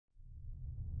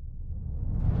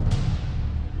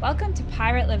Welcome to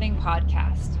Pirate Living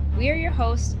Podcast. We are your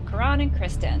hosts, Karan and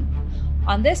Kristen.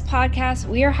 On this podcast,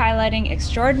 we are highlighting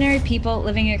extraordinary people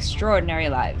living extraordinary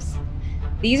lives.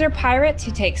 These are pirates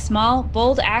who take small,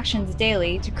 bold actions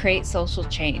daily to create social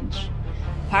change.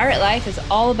 Pirate life is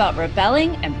all about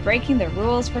rebelling and breaking the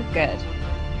rules for good.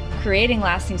 Creating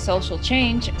lasting social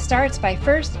change starts by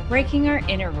first breaking our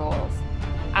inner rules.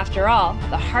 After all,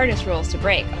 the hardest rules to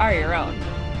break are your own.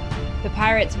 The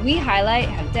pirates we highlight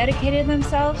have dedicated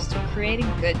themselves to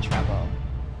creating good trouble.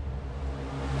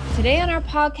 Today on our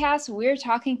podcast, we're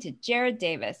talking to Jared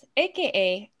Davis,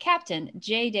 aka Captain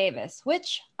J. Davis,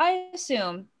 which I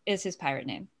assume is his pirate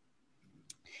name.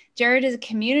 Jared is a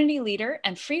community leader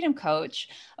and freedom coach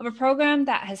of a program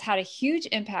that has had a huge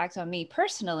impact on me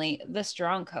personally, The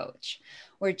Strong Coach,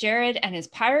 where Jared and his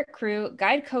pirate crew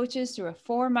guide coaches through a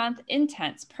 4-month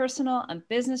intense personal and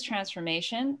business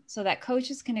transformation so that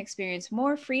coaches can experience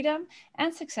more freedom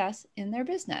and success in their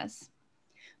business.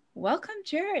 Welcome,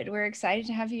 Jared. We're excited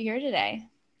to have you here today.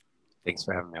 Thanks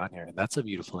for having me on here. And that's a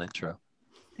beautiful intro.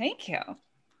 Thank you.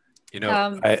 You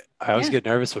know, I always get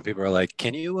nervous when people are like,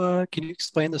 can you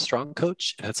explain The Strong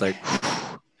Coach? And it's like,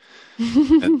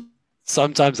 and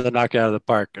sometimes I knock it out of the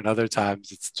park, and other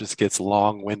times it just gets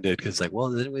long-winded because like, well,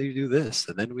 then we do this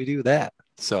and then we do that.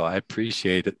 So I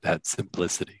appreciate that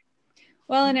simplicity.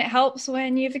 Well, and it helps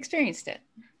when you've experienced it.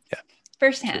 Yeah.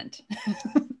 Firsthand.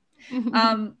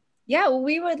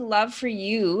 We would love for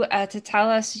you to tell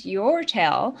us your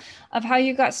tale of how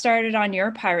you got started on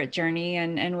your pirate journey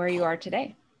and where you are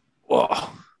today.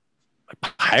 Well,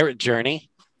 my pirate journey,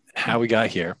 how we got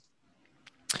here.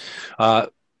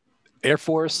 Air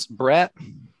Force brat.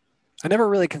 I never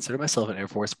really considered myself an Air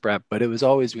Force brat, but it was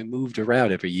always, we moved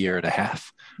around every year and a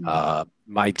half.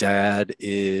 My dad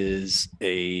is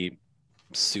a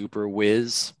super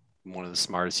whiz, one of the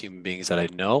smartest human beings that I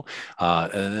know.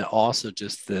 And then also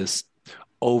just this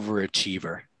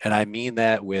overachiever. And I mean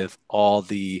that with all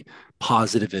the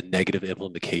positive and negative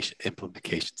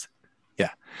implications.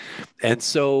 Yeah. And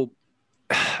so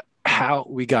how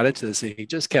we got into this, he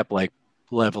just kept like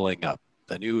leveling up.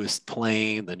 The newest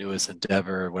plane, the newest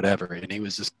endeavor, whatever. And he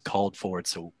was just called forward.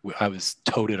 So I was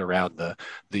toted around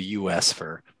the US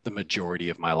for the majority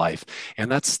of my life.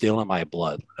 And that's still in my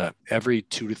blood. Every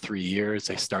 2 to 3 years,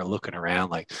 I start looking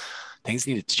around like things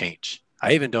need to change.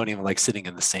 I don't even like sitting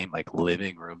in the same like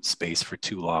living room space for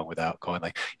too long without going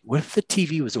like, what if the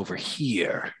TV was over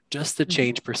here? Just to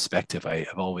change perspective.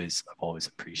 I've always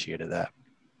appreciated that.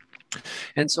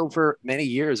 And so for many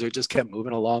years, it just kept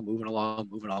moving along.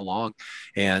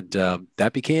 And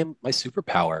that became my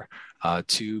superpower,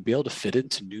 to be able to fit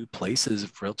into new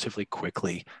places relatively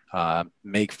quickly,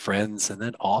 make friends, and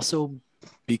then also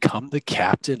become the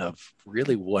captain of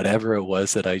really whatever it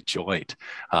was that I joined.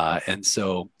 And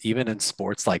so even in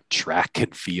sports like track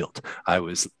and field, I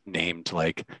was named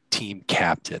like team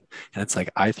captain. And it's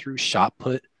like I threw shot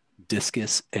put,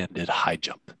 discus, and did high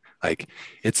jump. Like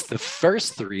it's the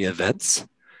first 3 events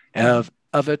of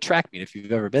a track meet. If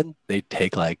you've ever been, they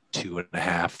take like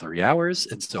 2.5, 3 hours.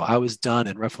 And so I was done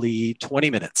in roughly 20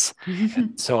 minutes.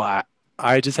 And so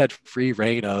I just had free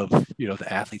reign of,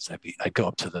 the athletes I'd go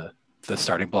up to the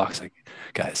starting blocks. Like,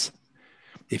 guys,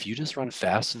 if you just run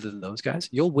faster than those guys,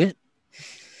 you'll win.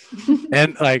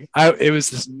 And like, it was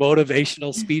this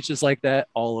motivational speeches like that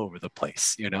all over the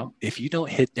place. If you don't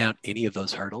hit down any of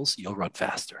those hurdles, you'll run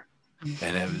faster.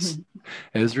 And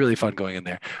it was really fun going in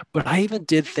there. But I even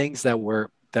did things that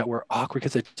were awkward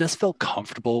because I just felt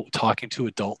comfortable talking to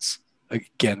adults.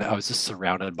 Again, I was just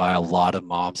surrounded by a lot of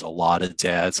moms, a lot of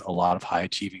dads, a lot of high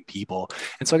achieving people.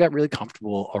 And so I got really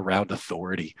comfortable around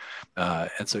authority.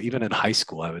 And so even in high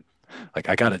school, I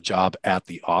got a job at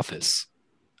the office,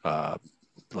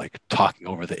 like talking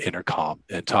over the intercom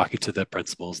and talking to the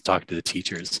principals, talking to the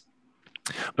teachers.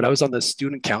 But I was on the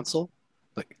student council,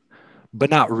 but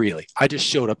not really. I just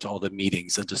showed up to all the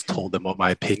meetings and just told them what my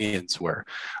opinions were.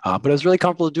 But I was really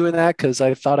comfortable doing that because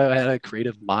I thought I had a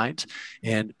creative mind,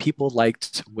 and people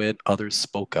liked when others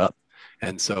spoke up.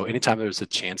 And so anytime there's a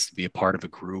chance to be a part of a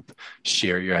group,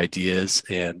 share your ideas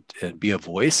and be a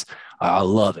voice, I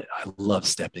love it. I love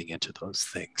stepping into those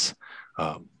things.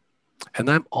 And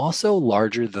I'm also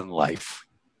larger than life.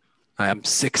 I'm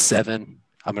 6'7".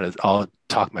 I'll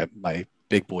talk my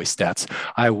big boy stats.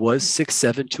 I was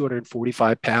 6'7",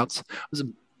 245 pounds. I was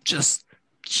just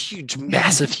huge,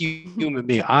 massive human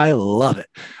being. I love it.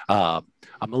 I'm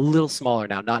a little smaller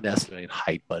now, not necessarily in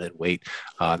height, but in weight.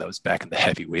 That was back in the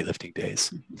heavy weightlifting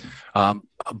days.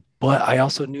 But I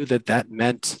also knew that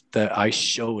meant that I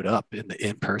showed up in the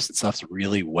in-person stuff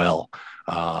really well.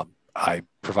 I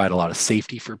provide a lot of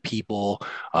safety for people.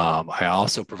 I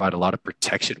also provide a lot of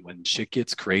protection when shit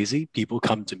gets crazy. People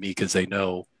come to me because they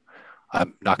know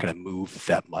I'm not going to move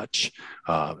that much,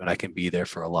 and I can be there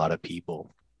for a lot of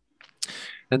people.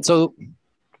 And so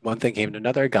one thing came to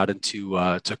another. I got into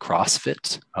to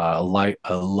CrossFit. I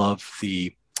love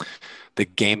the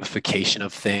gamification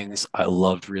of things. I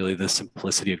loved really the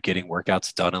simplicity of getting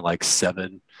workouts done in like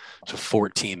 7 to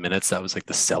 14 minutes. That was like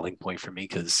the selling point for me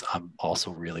because I'm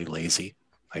also really lazy.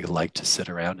 I like to sit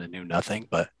around and do nothing,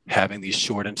 but having these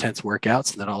short, intense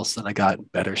workouts, and then all of a sudden I got in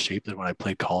better shape than when I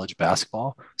played college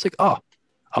basketball. It's like, oh,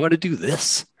 I'm going to do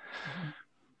this.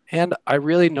 And I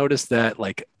really noticed that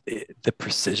like the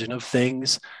precision of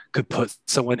things could put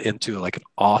someone into like an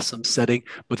awesome setting,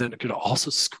 but then it could also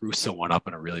screw someone up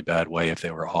in a really bad way if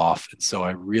they were off. And so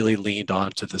I really leaned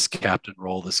on to this captain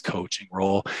role, this coaching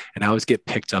role, and I always get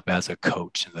picked up as a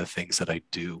coach in the things that I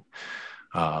do.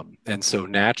 And so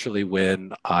naturally,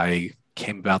 when I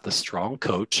came about the Strong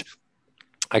Coach,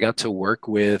 I got to work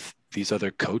with these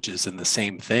other coaches in the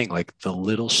same thing, like the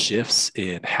little shifts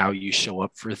in how you show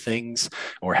up for things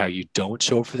or how you don't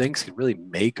show up for things can really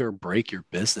make or break your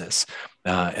business.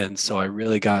 And so I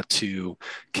really got to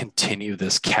continue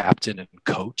this captain and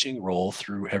coaching role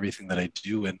through everything that I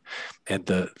do, and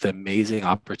the amazing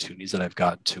opportunities that I've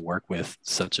gotten to work with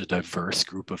such a diverse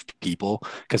group of people,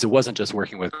 because it wasn't just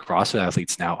working with CrossFit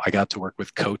athletes. Now I got to work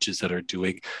with coaches that are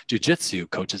doing jujitsu,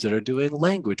 coaches that are doing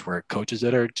language work, coaches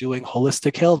that are doing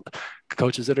holistic health,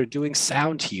 coaches that are doing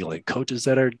sound healing, coaches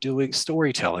that are doing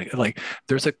storytelling. Like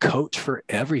there's a coach for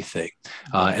everything.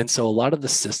 And so a lot of the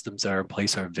systems that are in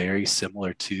place are very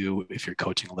similar to if you're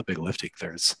coaching Olympic lifting.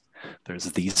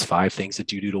 There's these 5 things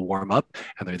that you do to warm up,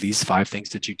 and there are these 5 things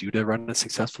that you do to run a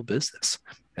successful business.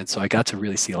 And so I got to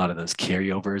really see a lot of those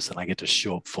carryovers, and I get to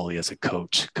show up fully as a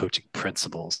coach, coaching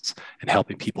principles and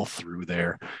helping people through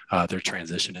their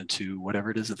transition into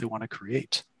whatever it is that they want to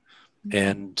create.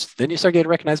 And then you start getting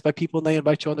recognized by people, and they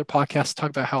invite you on their podcast to talk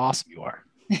about how awesome you are.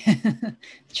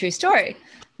 True story.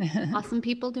 Awesome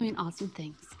people doing awesome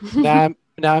things.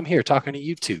 now I'm here talking to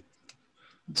you two.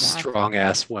 Exactly. Strong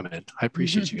ass women. I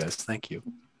appreciate you guys. Thank you.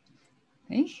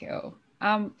 Thank you.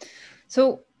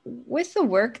 So with the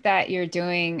work that you're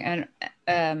doing and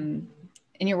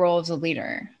in your role as a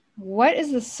leader, what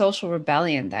is the social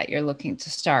rebellion that you're looking to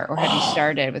start, or have you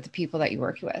started with the people that you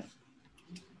work with?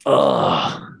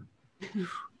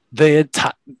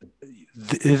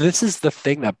 This is the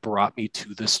thing that brought me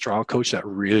to the Strong Coach, that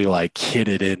really like hit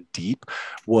it in deep,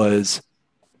 was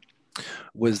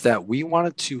that we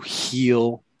wanted to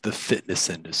heal the fitness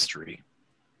industry.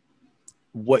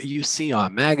 What you see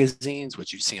on magazines,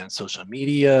 what you see on social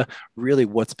media, really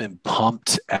what's been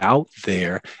pumped out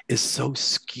there is so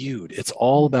skewed. It's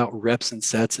all about reps and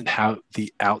sets and how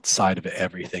the outside of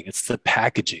everything. It's the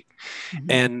packaging.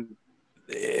 And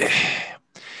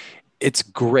it's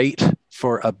great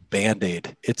for a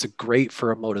Band-Aid. It's great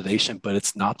for a motivation, but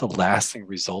it's not the lasting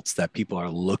results that people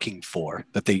are looking for,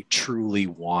 that they truly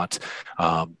want.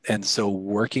 And so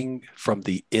working from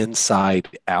the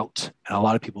inside out, and a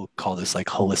lot of people call this like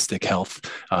holistic health.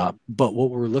 But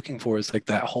what we're looking for is like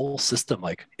that whole system.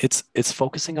 Like it's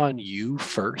focusing on you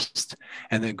first,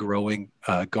 and then going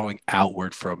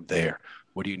outward from there.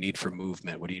 What do you need for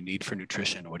movement? What do you need for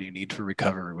nutrition? What do you need for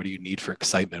recovery? What do you need for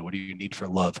excitement? What do you need for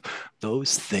love?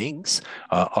 Those things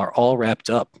are all wrapped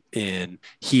up in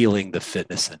healing the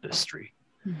fitness industry.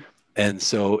 And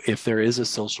so if there is a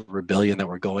social rebellion that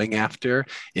we're going after,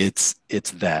 it's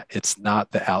that. It's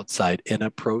not the outside in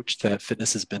approach that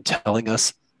fitness has been telling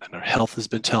us, and our health has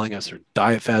been telling us, or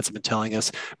diet fads have been telling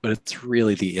us, but it's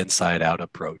really the inside out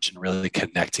approach, and really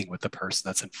connecting with the person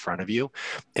that's in front of you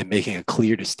and making a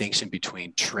clear distinction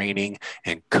between training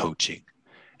and coaching.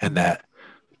 And that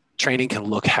training can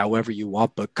look however you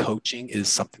want, but coaching is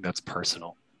something that's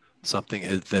personal. Something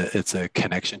is that it's a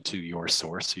connection to your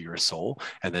source, to your soul,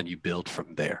 and then you build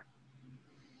from there.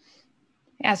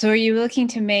 Yeah. So are you looking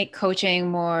to make coaching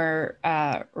more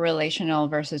relational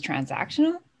versus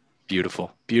transactional?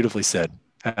 Beautiful. Beautifully said.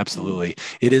 Absolutely.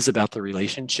 It is about the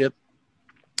relationship.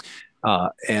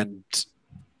 And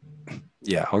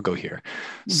yeah, I'll go here.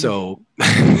 So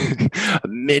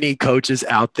many coaches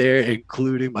out there,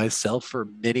 including myself, for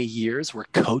many years, were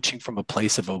coaching from a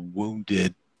place of a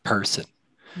wounded person.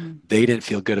 They didn't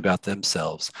feel good about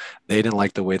themselves. They didn't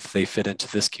like the way that they fit into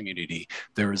this community.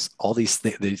 There was all these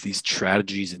these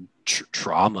tragedies and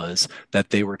traumas that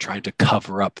they were trying to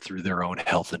cover up through their own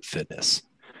health and fitness.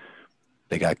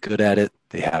 They got good at it.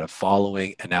 They had a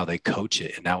following, and now they coach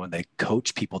it. And now when they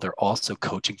coach people, they're also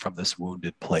coaching from this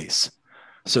wounded place.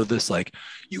 So this like,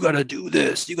 you got to do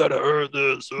this, you got to earn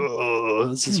this.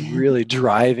 This is really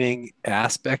driving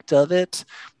aspect of it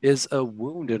is a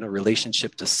wound in a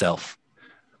relationship to self.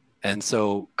 And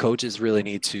so coaches really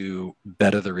need to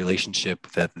better the relationship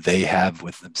that they have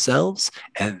with themselves.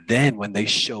 And then when they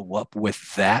show up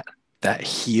with that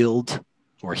healed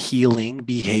or healing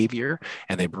behavior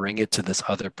and they bring it to this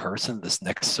other person, this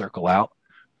next circle out,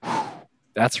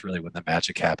 that's really when the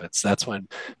magic happens. That's when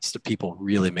people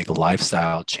really make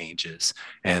lifestyle changes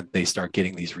and they start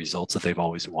getting these results that they've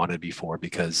always wanted before,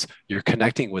 because you're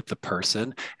connecting with the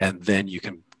person and then you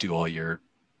can do all your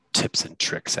tips and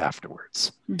tricks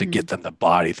afterwards to get them the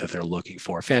body that they're looking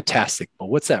for. Fantastic. But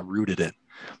what's that rooted in?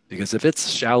 Because if it's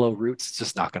shallow roots, it's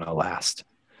just not going to last.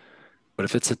 But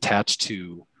if it's attached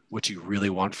to what you really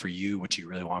want for you, what you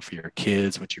really want for your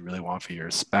kids, what you really want for your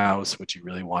spouse, what you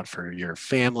really want for your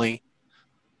family,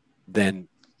 then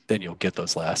you'll get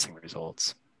those lasting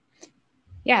results.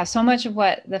 Yeah, so much of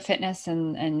what the fitness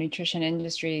and nutrition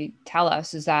industry tell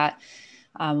us is that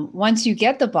once you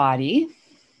get the body,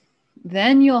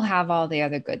 then you'll have all the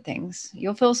other good things.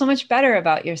 You'll feel so much better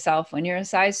about yourself when you're a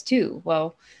size 2.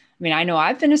 Well, I mean, I know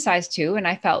I've been a size 2 and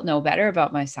I felt no better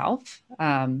about myself.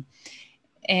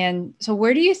 And so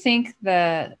where do you think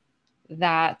that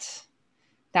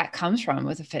comes from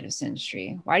with the fitness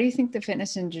industry? Why do you think the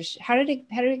fitness industry, how did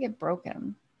it get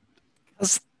broken?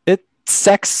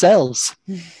 Sex sells.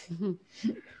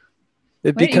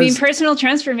 What, you mean personal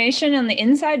transformation on the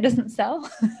inside doesn't sell?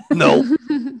 No.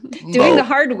 Doing the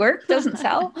hard work doesn't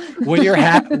sell? When you're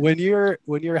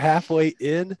halfway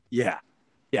in, yeah,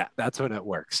 that's when it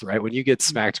works, right? When you get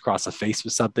smacked across the face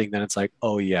with something, then it's like,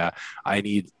 oh yeah, I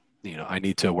need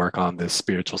to work on the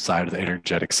spiritual side or the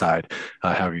energetic side,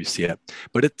 however you see it.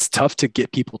 But it's tough to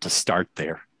get people to start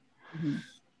there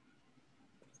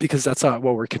because that's not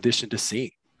what we're conditioned to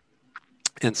see.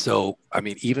 And so, I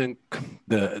mean, even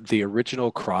the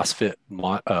original CrossFit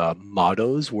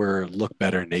mottos were "Look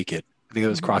better naked." I think it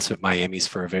was CrossFit Miami's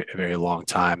for a very, very long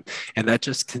time, and that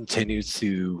just continues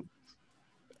to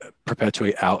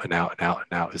perpetuate out and out and out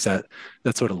and out.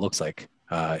 That's what it looks like.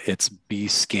 It's be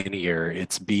skinnier,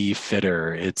 it's be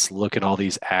fitter, it's look at all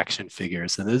these action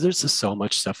figures. And there's just so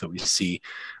much stuff that we see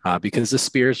because the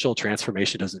spiritual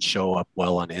transformation doesn't show up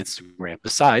well on Instagram,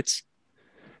 besides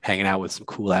hanging out with some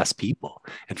cool ass people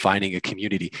and finding a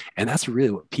community. And that's really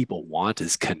what people want,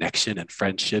 is connection and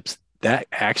friendships. That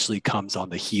actually comes on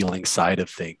the healing side of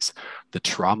things. The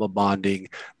trauma bonding,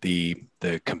 the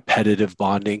competitive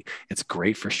bonding, it's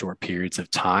great for short periods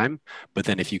of time. But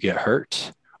then if you get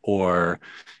hurt, or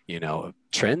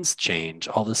trends change,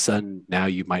 all of a sudden now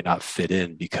you might not fit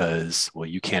in because, well,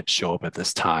 you can't show up at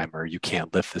this time, or you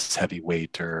can't lift this heavy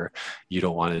weight, or you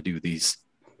don't want to do these,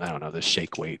 I don't know, the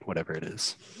shake weight, whatever it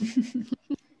is.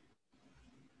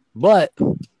 But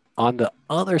on the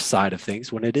other side of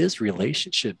things, when it is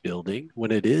relationship building,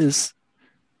 when it is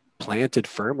planted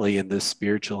firmly in this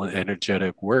spiritual and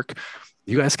energetic work,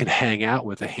 you guys can hang out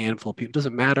with a handful of people. It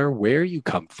doesn't matter where you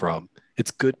come from. It's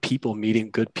good people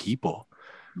meeting good people.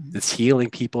 It's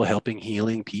healing people, helping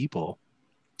healing people.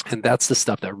 And that's the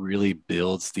stuff that really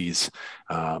builds these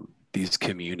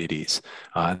communities.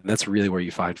 And that's really where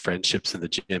you find friendships in the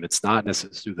gym. It's not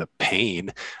necessarily through the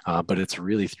pain, but it's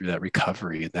really through that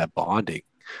recovery and that bonding.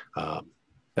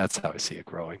 That's how I see it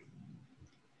growing.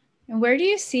 And where do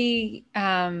you see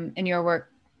in your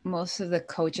work most of the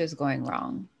coaches going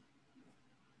wrong?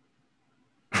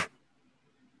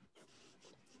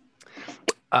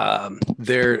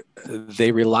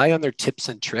 They rely on their tips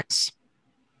and tricks,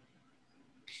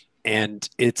 and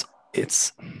it's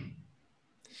I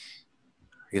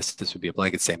guess this would be a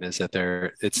blanket statement, is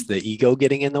that it's the ego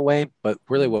getting in the way. But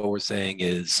really what we're saying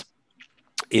is,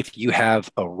 if you have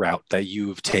a route that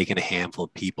you've taken a handful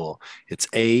of people, it's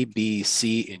A, B,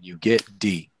 C, and you get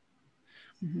D.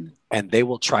 And they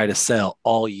will try to sell,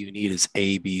 all you need is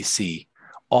A, B, C.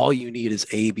 All you need is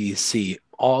A, B, C.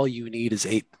 All you need is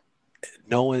A.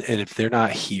 No one, and if they're not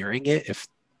hearing it, if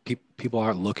people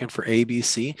aren't looking for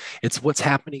ABC, it's what's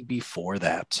happening before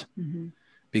that.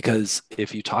 Because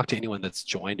if you talk to anyone that's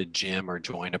joined a gym or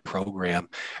joined a program,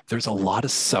 there's a lot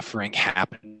of suffering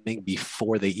happening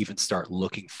before they even start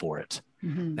looking for it.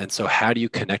 And so how do you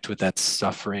connect with that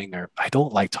suffering? Or I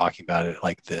don't like talking about it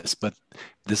like this, but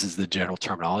this is the general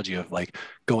terminology of like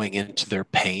going into their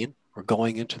pain or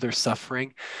going into their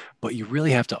suffering. But you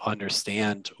really have to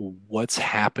understand what's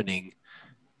happening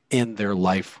in their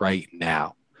life right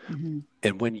now.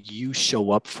 And when you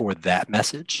show up for that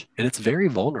message, and it's very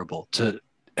vulnerable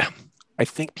I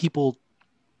think people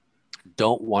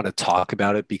don't want to talk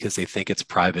about it because they think it's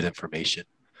private information.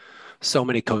 So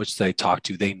many coaches that I talk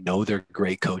to, they know they're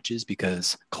great coaches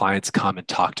because clients come and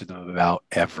talk to them about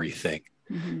everything.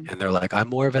 Mm-hmm. And they're like, I'm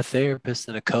more of a therapist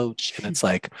than a coach. And it's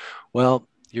like, well,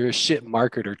 you're a shit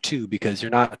marketer too, because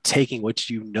you're not taking what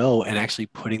you know and actually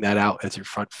putting that out as your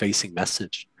front facing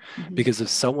message. Mm-hmm. Because if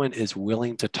someone is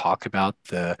willing to talk about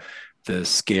the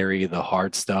scary, the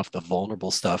hard stuff, the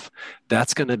vulnerable stuff,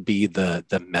 that's going to be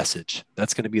the message.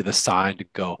 That's going to be the sign to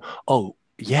go, oh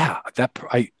yeah,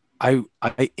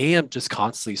 I am just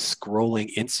constantly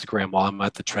scrolling Instagram while I'm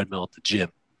at the treadmill at the gym.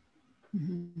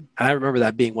 Mm-hmm. And I remember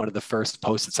that being one of the first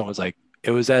posts that someone was like,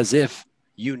 it was as if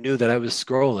you knew that I was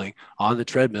scrolling on the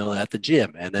treadmill at the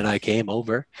gym. And then I came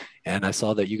over and I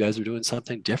saw that you guys were doing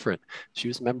something different. She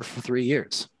was a member for 3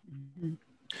 years. Mm-hmm.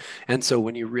 And so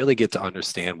when you really get to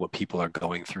understand what people are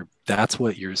going through, that's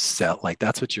what you're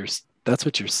that's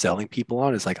what you're selling people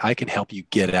on, is like, I can help you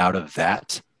get out of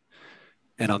that.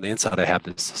 And on the inside, I have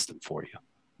this system for you,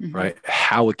 Mm-hmm. right?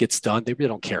 How it gets done, they really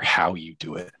don't care how you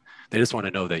do it. They just want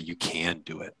to know that you can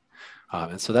do it.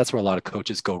 And so that's where a lot of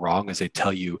coaches go wrong, is they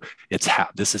tell you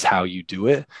this is how you do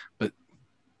it, but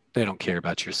they don't care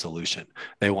about your solution.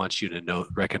 They want you to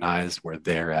recognize where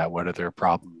they're at, what are their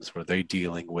problems, what are they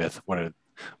dealing with, what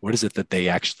is it that they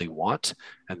actually want,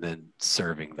 and then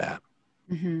serving that.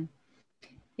 Mm-hmm.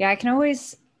 Yeah, I can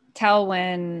always tell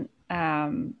when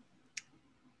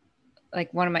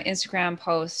like one of my Instagram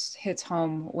posts hits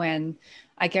home when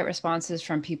I get responses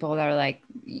from people that are like,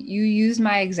 you used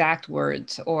my exact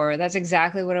words, or that's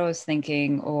exactly what I was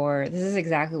thinking, or this is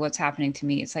exactly what's happening to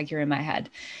me. It's like you're in my head.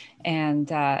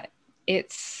 And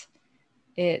it's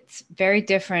very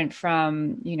different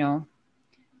from,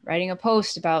 writing a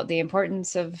post about the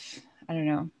importance of, I don't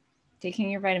know, taking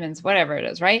your vitamins, whatever it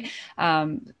is, right?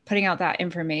 Putting out that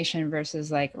information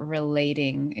versus like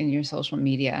relating in your social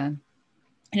media.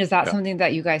 And is that something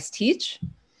that you guys teach?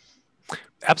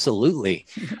 Absolutely.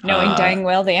 Knowing dang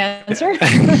well the answer.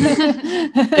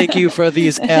 Thank you for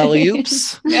these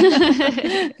alley-oops.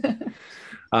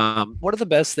 One of the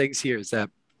best things here is that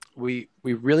we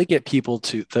really get people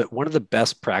to one of the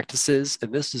best practices,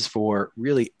 and this is for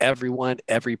really everyone,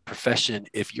 every profession.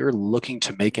 If you're looking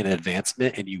to make an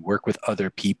advancement and you work with other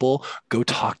people, go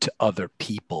talk to other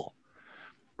people,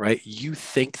 right? You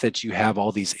think that you have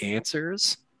all these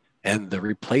answers, and the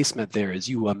replacement there is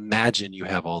you imagine you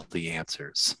have all the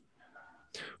answers.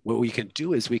 What we can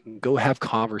do is we can go have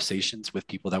conversations with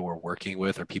people that we're working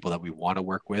with or people that we want to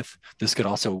work with. This could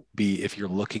also be if you're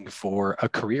looking for a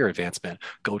career advancement,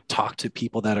 go talk to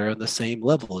people that are on the same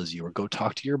level as you, or go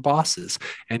talk to your bosses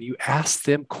and you ask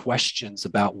them questions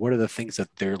about what are the things that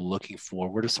they're looking for,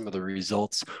 what are some of the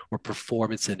results or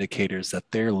performance indicators that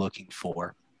they're looking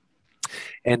for.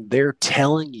 And they're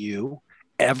telling you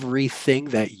everything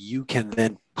that you can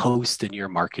then post in your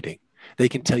marketing. They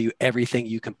can tell you everything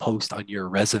you can post on your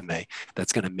resume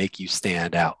that's going to make you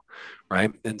stand out,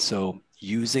 right? And so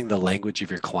using the language of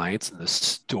your clients and the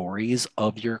stories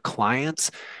of your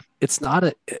clients, it's not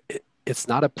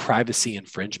a privacy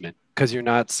infringement, because you're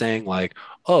not saying like,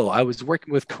 oh, I was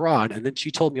working with Karan and then she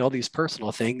told me all these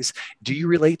personal things. Do you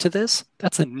relate to this?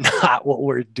 That's not what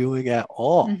we're doing at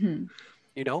all. Mm-hmm.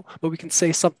 But we can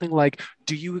say something like,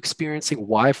 do you experiencing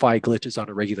Wi-Fi glitches on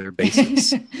a regular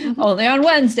basis? Only on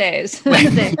Wednesdays.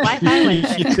 Wi-Fi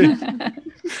Wednesday.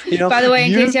 By the way,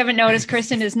 in case you haven't noticed,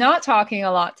 Kristen is not talking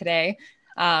a lot today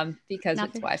because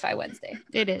it's Wi-Fi Wednesday.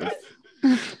 It is.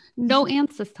 No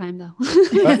ants this time though.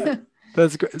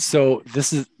 That's great. So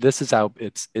this is how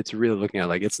it's really looking at,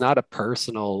 like, it's not a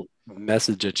personal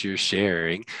message that you're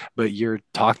sharing, but you're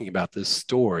talking about this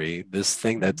story, this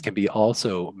thing that can be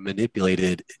also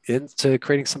manipulated into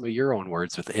creating some of your own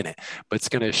words within it. But it's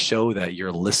going to show that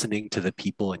you're listening to the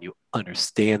people and you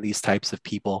understand these types of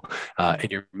people,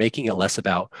 and you're making it less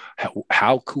about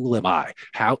how cool am I?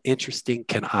 How interesting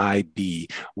can I be?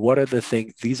 What are the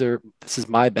things? This is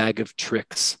my bag of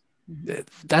tricks.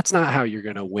 That's not how you're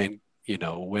going to win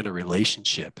a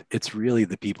relationship. It's really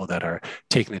the people that are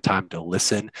taking the time to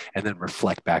listen and then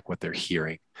reflect back what they're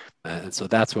hearing. And so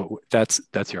that's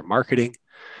your marketing,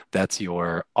 that's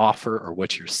your offer or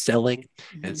what you're selling.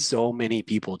 Mm-hmm. And so many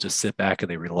people just sit back and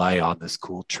they rely on this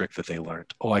cool trick that they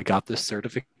learned. Oh, I got this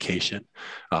certification.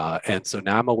 And so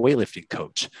now I'm a weightlifting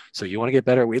coach. So you want to get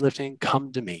better at weightlifting?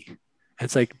 Come to me. And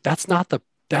it's like, that's not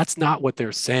what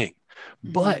they're saying.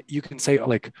 Mm-hmm. But you can say,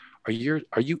 like, are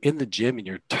you in the gym and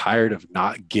you're tired of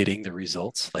not getting the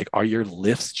results? Like, are your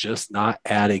lifts just not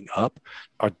adding up?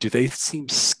 Or do they seem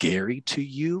scary to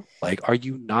you? Like, are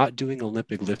you not doing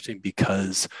Olympic lifting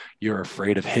because you're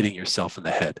afraid of hitting yourself in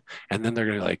the head? And then they're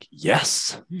going to be like,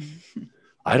 yes,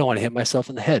 I don't want to hit myself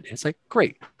in the head. It's like,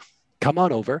 great. come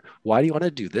on over. Why do you want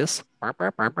to do this? We'll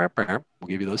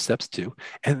give you those steps too.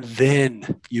 And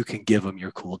then you can give them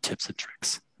your cool tips and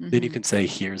tricks. Then you can say,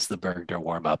 here's the burner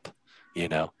warm up. You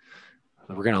know,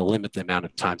 we're going to limit the amount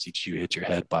of times each you hit your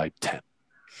head by 10.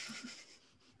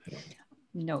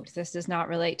 Note, this does not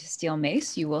relate to steel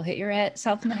mace. You will hit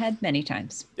yourself in the head many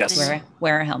times. Yes.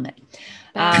 Wear a helmet.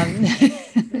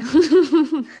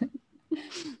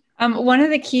 One of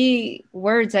the key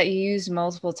words that you use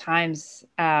multiple times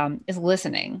is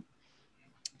listening.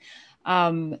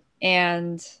 And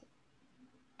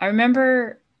I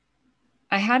remember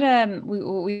I had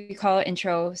what we call an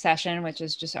intro session, which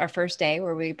is just our first day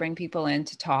where we bring people in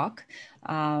to talk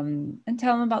and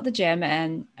tell them about the gym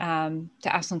and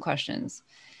to ask them questions.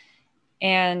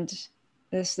 And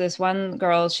this one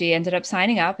girl, she ended up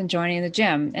signing up and joining the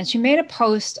gym, and she made a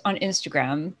post on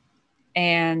Instagram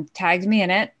and tagged me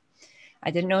in it.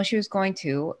 I didn't know she was going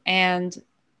to. And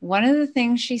one of the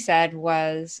things she said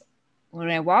was, when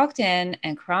I walked in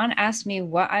and Karan asked me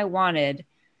what I wanted,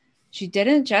 she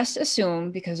didn't just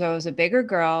assume because I was a bigger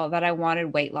girl that I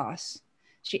wanted weight loss.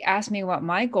 She asked me what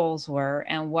my goals were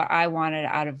and what I wanted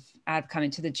out of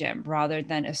coming to the gym, rather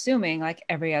than assuming, like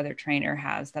every other trainer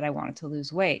has, that I wanted to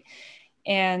lose weight.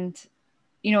 And,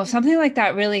 you know, something like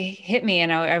that really hit me.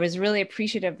 And I was really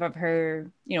appreciative of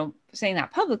her, you know, saying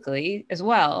that publicly as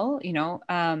well, you know,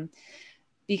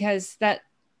 because I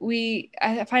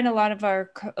find a lot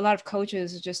of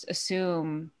coaches just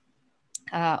assume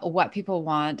what people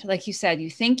want. Like you said,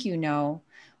 you think you know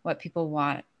what people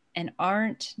want and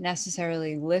aren't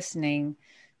necessarily listening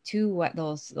to what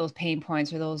those pain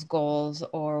points or those goals,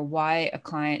 or why a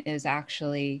client is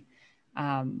actually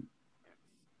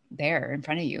there in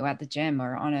front of you at the gym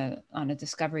or on a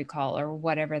discovery call or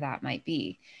whatever that might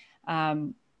be.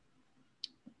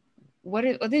 What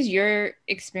is your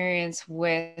experience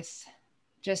with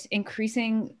just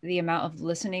increasing the amount of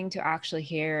listening to actually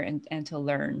hear and to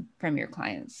learn from your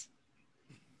clients?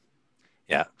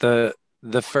 Yeah.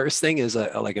 The first thing is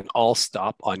like an all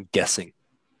stop on guessing.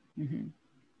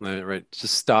 Right.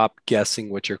 Just stop guessing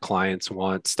what your clients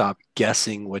want. Stop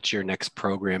guessing what your next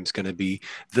program is going to be.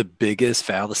 The biggest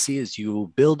fallacy is you will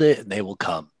build it and they will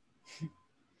come.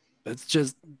 That's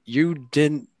just,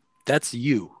 that's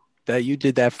you. That you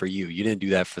did that for you. You didn't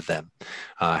do that for them.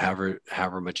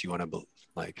 However much you want to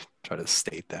try to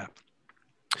state that.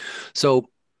 So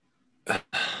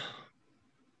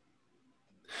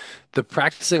the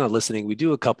practicing on listening, we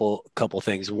do a couple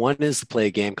things. One is to play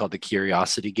a game called the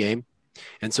curiosity game.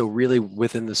 And so really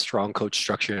within the Strong Coach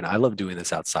structure, and I love doing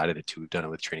this outside of it too. We've done it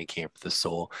with Training Camp for the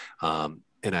Soul.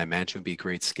 And I imagine it would be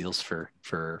great skills for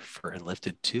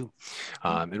Enlifted too.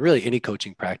 And really any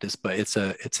coaching practice, but it's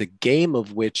a game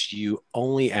of which you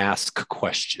only ask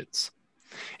questions.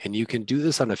 And you can do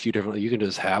this on a few different, you can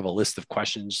just have a list of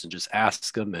questions and just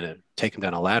ask them and take them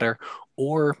down a ladder,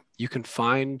 or you can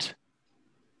find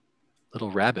little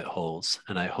rabbit holes.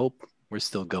 And I hope we're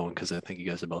still going, because I think you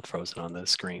guys are both frozen on the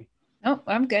screen. Oh,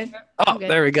 I'm good. Oh,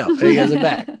 there we go. There you guys are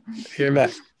back. You're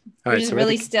back. All right, just so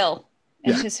really still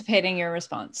anticipating your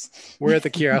response. We're at the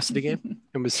curiosity game,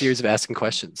 and a series of asking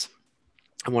questions.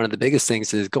 And one of the biggest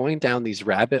things is going down these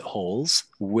rabbit holes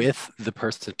with the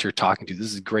person that you're talking to.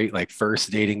 This is great, like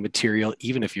first dating material,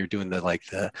 even if you're doing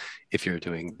if you're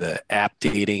doing the app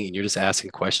dating and you're just asking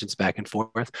questions back and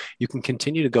forth, you can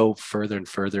continue to go further and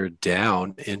further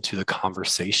down into the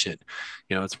conversation.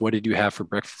 You know, it's, what did you have for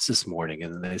breakfast this morning?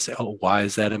 And then they say, oh, why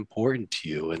is that important to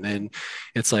you? And then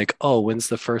it's like, oh, when's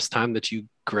the first time that you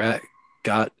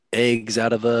got eggs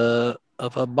out of a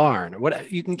barn? Or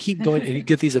what? You can keep going and you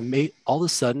get these all of a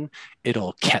sudden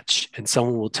it'll catch and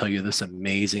someone will tell you this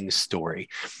amazing story.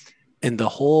 And the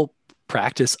whole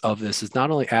practice of this is not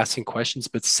only asking questions,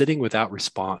 but sitting without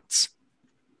response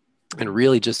and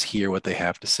really just hear what they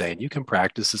have to say. And you can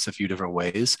practice this a few different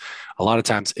ways. A lot of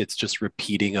times it's just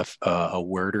repeating a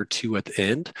word or two at the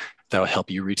end that will help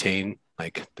you retain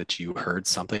like that you heard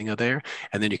something there,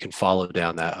 and then you can follow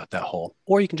down that hole,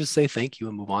 or you can just say thank you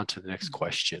and move on to the next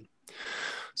question.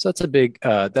 So that's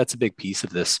a big piece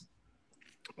of this.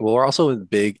 We're also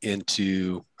big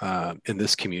into in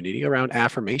this community around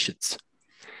affirmations.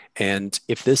 And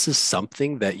if this is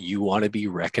something that you want to be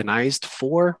recognized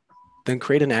for, then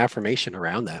create an affirmation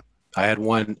around that. I had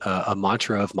a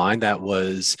mantra of mine that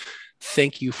was,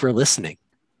 thank you for listening.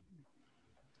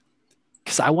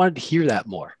 Because I wanted to hear that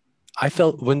more. I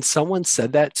felt when someone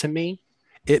said that to me,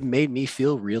 it made me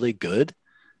feel really good.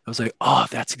 I was like, oh,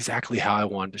 that's exactly how I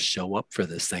wanted to show up for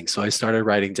this thing. So I started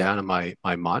writing down in my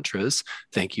mantras,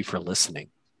 thank you for listening.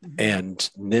 Mm-hmm. And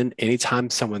then anytime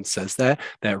someone says that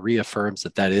reaffirms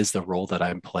that is the role that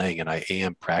I'm playing and I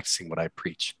am practicing what I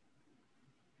preach.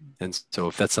 And so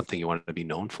if that's something you want to be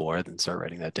known for, then start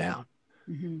writing that down.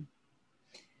 Mm-hmm.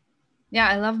 Yeah,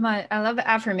 I love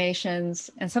affirmations.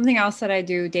 And something else that I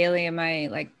do daily in my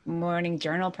like morning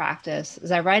journal practice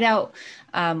is I write out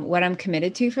what I'm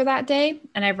committed to for that day,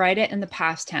 and I write it in the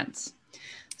past tense.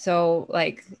 So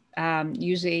like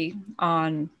usually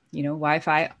on,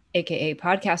 Wi-Fi, AKA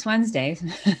Podcast Wednesdays,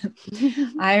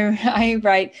 I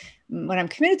write what I'm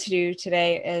committed to do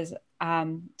today is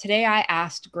today I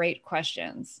asked great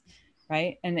questions,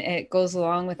 right? And it goes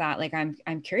along with that. Like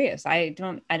I'm curious.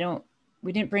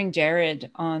 We didn't bring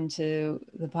Jared onto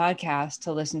the podcast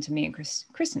to listen to me and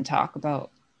Kristen talk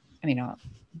about,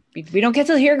 we don't get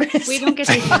to hear Kristen. We don't get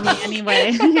to hear me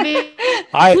anyway.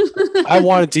 I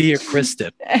wanted to hear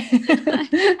Kristen.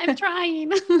 I'm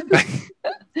trying.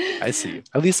 I see you.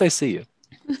 At least I see you.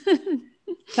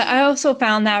 So I also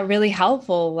found that really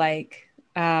helpful. Like,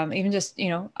 even just,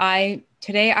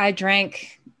 today I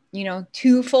drank,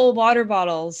 2 full water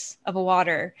bottles of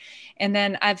water, and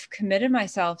then I've committed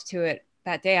myself to it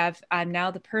that day. I'm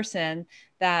now the person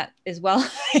that is well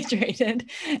hydrated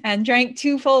and drank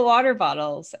 2 full water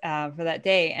bottles for that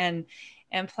day. And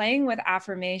playing with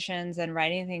affirmations and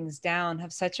writing things down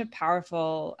have such a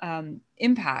powerful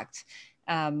impact.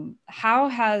 How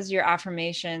has your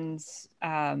affirmations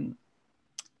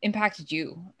impacted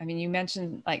you? I mean, you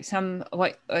mentioned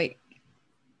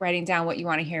writing down what you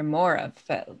want to hear more of,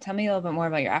 but tell me a little bit more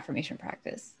about your affirmation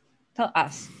practice. Tell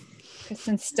us.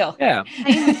 Kristen's still. Yeah.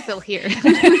 I am still here.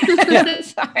 Yeah.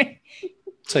 Sorry.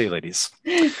 Tell you ladies.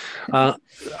 So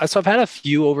I've had a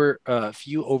few over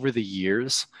the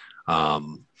years.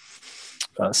 Some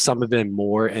have been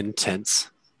more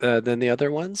intense than the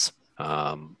other ones.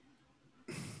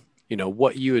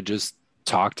 What you had just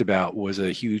talked about was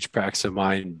a huge practice of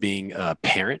mine being a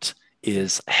parent,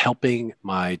 is helping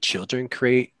my children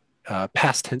create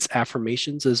past tense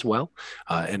affirmations as well.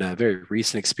 In a very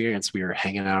recent experience, we were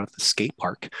hanging out at the skate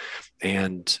park,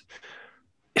 and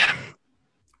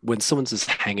when someone's just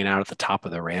hanging out at the top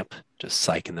of the ramp, just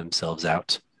psyching themselves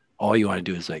out, all you want to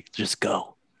do is like, just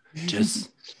go.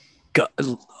 Just go.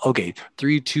 Okay,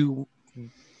 3, 2,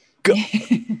 go.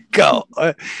 Go.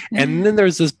 And then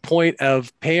there's this point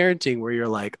of parenting where you're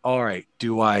like, all right,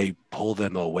 do I pull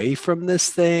them away from this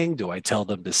thing? Do I tell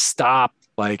them to stop?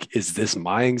 Like, is this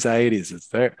my anxiety? Is this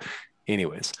there?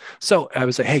 Anyways, so I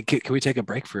was like, hey, can we take a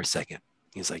break for a second?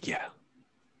 He's like, yeah.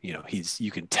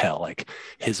 You can tell like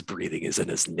his breathing is in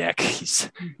his neck.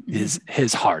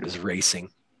 His heart is racing.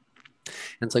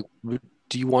 And it's like,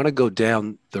 do you want to go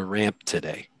down the ramp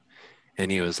today?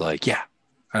 And he was like, yeah.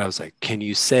 And I was like, can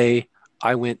you say,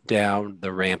 I went down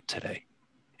the ramp today?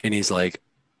 And he's like,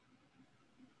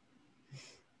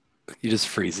 he just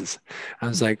freezes. I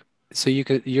was like, so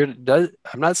I'm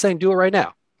not saying do it right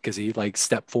now, because he like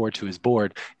stepped forward to his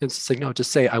board. And it's like, no,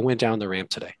 just say, I went down the ramp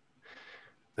today.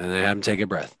 And I have him take a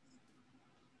breath.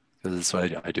 Because that's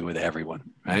what I do with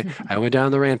everyone, right? I went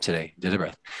down the ramp today, did a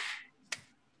breath.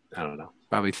 I don't know,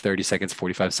 probably 30 seconds,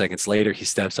 45 seconds later, he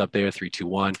steps up there, 3, 2,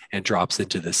 1, and drops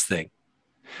into this thing.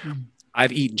 Mm-hmm.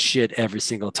 I've eaten shit every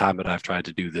single time that I've tried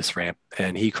to do this ramp,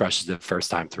 and he crushes it first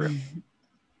time through. Mm-hmm.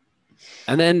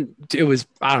 And then it was,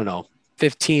 I don't know,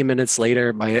 15 minutes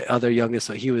later, my other youngest,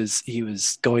 so he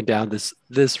was going down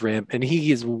this ramp, and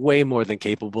he is way more than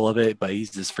capable of it, but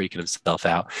he's just freaking himself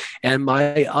out. And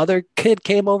my other kid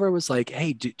came over and was like,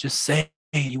 hey, just say,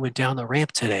 hey, you went down the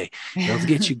ramp today. It'll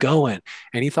get you going.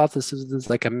 And he thought this was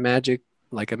like a magic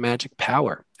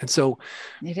power. And so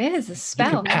it is a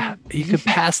spell. You can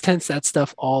past tense that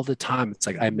stuff all the time. It's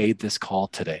like, I made this call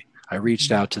today. I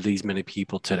reached out to these many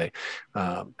people today.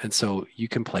 And so you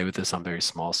can play with this on very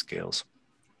small scales.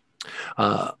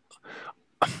 I'm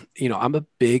a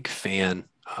big fan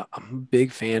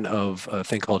of a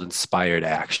thing called inspired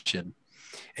action,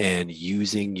 and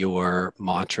using your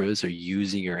mantras or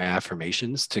using your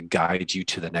affirmations to guide you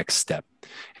to the next step.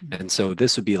 And so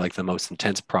this would be like the most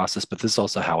intense process, but this is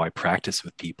also how I practice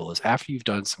with people, is after you've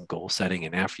done some goal setting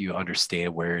and after you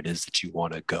understand where it is that you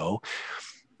want to go,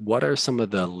 what are some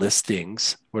of the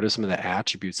listings? What are some of the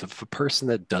attributes of a person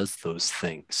that does those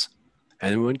things?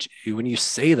 And when you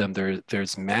say them,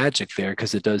 there's magic there,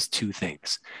 because it does 2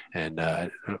 things. And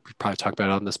we probably talk about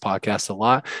it on this podcast a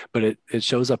lot, but it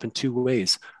shows up in 2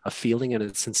 ways: a feeling and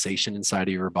a sensation inside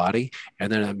of your body,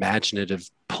 and then an imaginative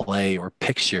play or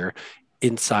picture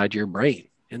inside your brain,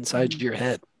 inside your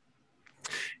head.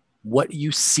 What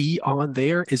you see on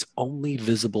there is only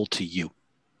visible to you.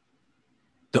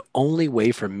 The only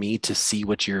way for me to see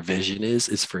what your vision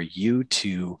is for you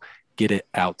to get it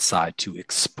outside, to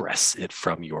express it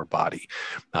from your body.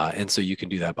 And so you can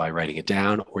do that by writing it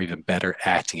down, or even better,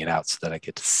 acting it out so that I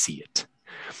get to see it.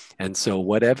 And so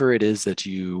whatever it is that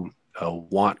you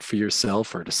want for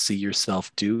yourself or to see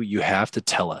yourself do, you have to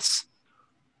tell us.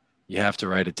 You have to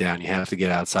write it down. You have to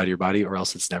get outside of your body, or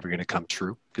else it's never going to come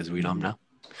true, because we don't know.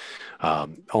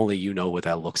 Only you know what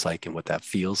that looks like and what that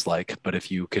feels like. But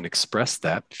if you can express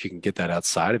that, if you can get that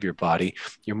outside of your body,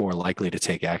 you're more likely to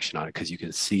take action on it, because you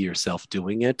can see yourself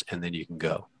doing it and then you can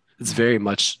go. It's very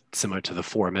much similar to the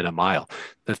 4-minute mile.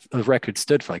 The record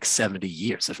stood for like 70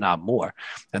 years, if not more.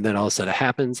 And then all of a sudden it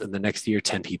happens, and the next year,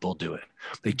 10 people do it.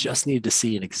 They just need to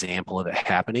see an example of it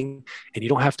happening. And you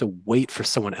don't have to wait for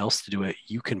someone else to do it.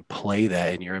 You can play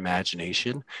that in your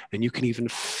imagination, and you can even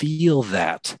feel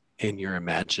that in your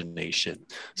imagination.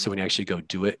 So when you actually go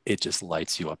do it, it just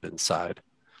lights you up inside.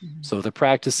 So the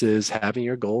practice is having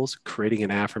your goals, creating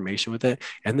an affirmation with it,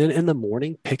 and then in the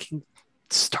morning,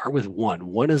 start with one.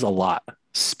 One is a lot,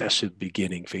 especially at the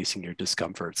beginning, facing your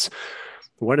discomforts.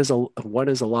 One is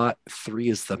a lot. 3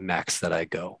 is the max that I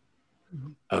go,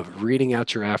 of reading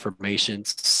out your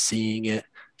affirmations, seeing it,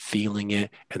 feeling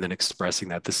it, and then expressing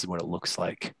that this is what it looks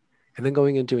like, and then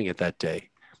going and doing it that day.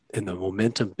 And the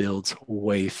momentum builds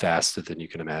way faster than you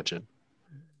can imagine.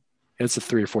 It's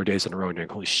 3 or 4 days in a row, and you're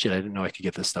like, holy shit, I didn't know I could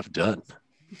get this stuff done.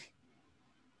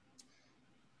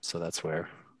 So that's what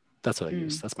I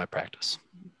use. That's my practice.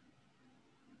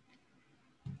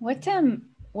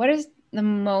 What is the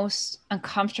most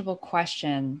uncomfortable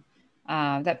question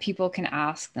that people can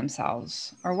ask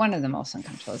themselves, or one of the most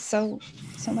uncomfortable? It's so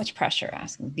much pressure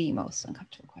asking the most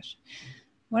uncomfortable question.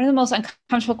 One of the most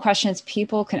uncomfortable questions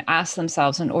people can ask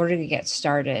themselves in order to get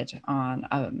started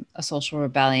on a social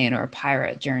rebellion or a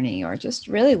pirate journey, or just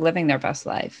really living their best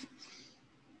life.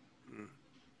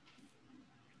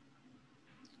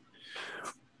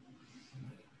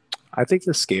 I think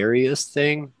the scariest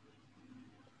thing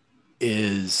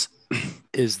is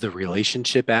the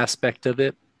relationship aspect of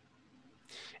it.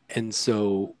 And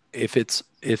so if it's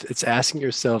asking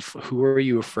yourself, who are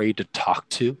you afraid to talk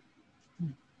to?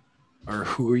 Or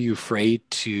who are you afraid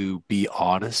to be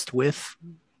honest with?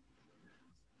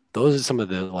 Those are some of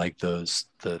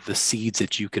the seeds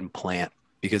that you can plant.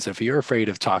 Because if you're afraid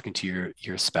of talking to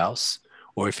your spouse,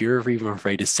 or if you're even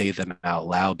afraid to say them out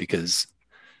loud because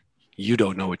you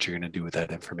don't know what you're going to do with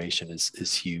that information,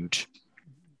 is huge.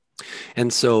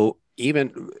 And so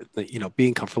even,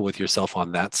 being comfortable with yourself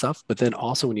on that stuff, but then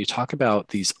also when you talk about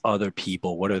these other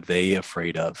people, what are they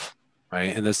afraid of?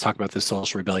 Right. And let's talk about this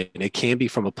social rebellion. It can be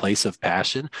from a place of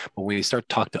passion, but when you start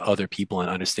to talk to other people and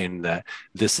understanding that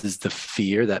this is the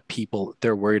fear that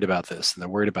they're worried about this and they're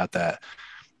worried about that,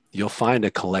 you'll find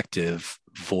a collective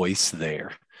voice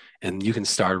there, and you can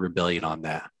start a rebellion on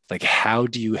that. Like, how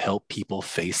do you help people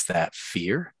face that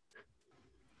fear?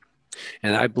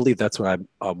 And I believe that's what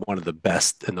I'm one of the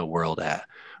best in the world at,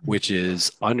 which is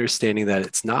understanding that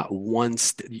it's not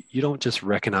you don't just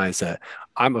recognize that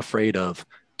I'm afraid of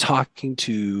talking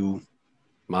to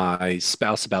my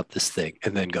spouse about this thing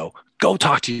and then go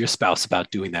talk to your spouse about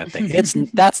doing that thing.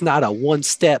 That's not a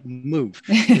one-step move.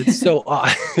 It's so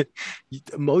odd.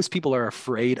 Most people are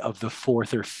afraid of the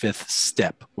 4th or 5th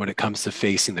step when it comes to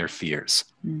facing their fears.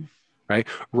 Right?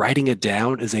 Writing it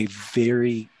down is a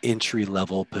very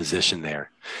entry-level position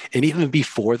there. And even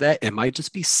before that, it might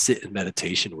just be sit in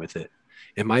meditation with it.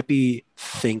 It might be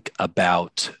think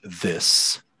about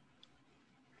this,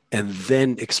 and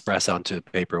then express onto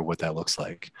paper what that looks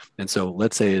like. And so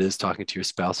let's say it is talking to your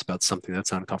spouse about something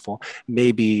that's uncomfortable.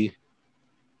 Maybe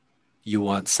you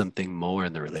want something more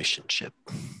in the relationship.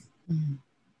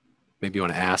 Maybe you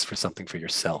want to ask for something for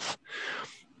yourself.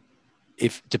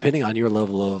 If depending on your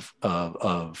level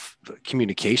of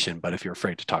communication, but if you're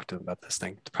afraid to talk to them about this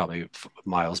thing, it's probably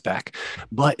miles back.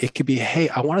 But it could be, hey,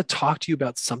 I want to talk to you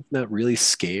about something that really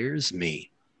scares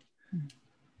me.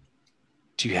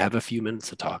 Do you have a few minutes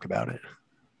to talk about it?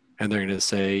 And they're going to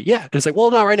say, yeah. And it's like,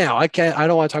 well, not right now. I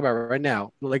don't want to talk about it right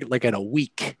now. Like in a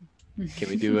week. Can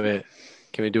we do it?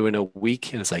 Can we do it in a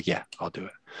week? And it's like, yeah, I'll do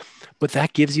it. But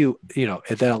that gives you,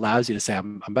 that allows you to say,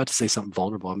 I'm about to say something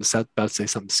vulnerable. I'm about to say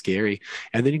something scary.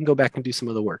 And then you can go back and do some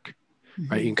of the work,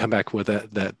 right? You can come back with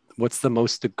that. What's the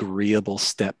most agreeable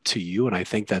step to you? And I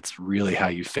think that's really how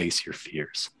you face your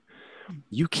fears.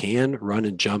 You can run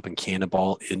and jump and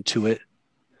cannonball into it.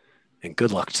 And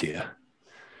good luck to you,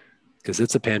 because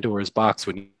it's a Pandora's box.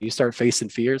 When you start facing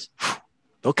fears,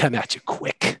 they'll come at you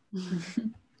quick.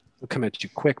 They'll come at you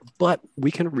quick, but we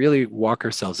can really walk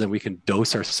ourselves in. We can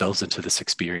dose ourselves into this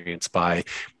experience by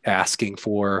asking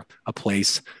for a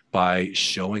place, by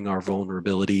showing our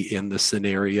vulnerability in the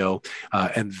scenario,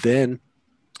 and then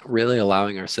really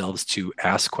allowing ourselves to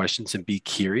ask questions and be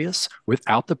curious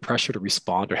without the pressure to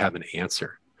respond or have an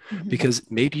answer. because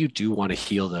maybe you do want to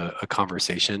heal a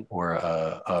conversation or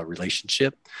a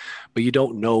relationship, but you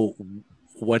don't know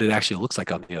what it actually looks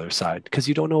like on the other side because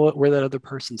you don't know where that other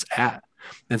person's at.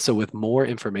 And so with more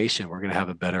information, we're going to have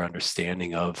a better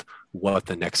understanding of what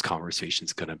the next conversation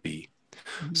is going to be.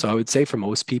 So I would say for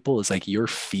most people, it's like your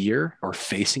fear or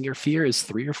facing your fear is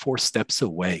 3 or 4 steps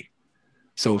away.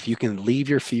 So if you can leave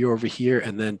your fear over here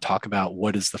and then talk about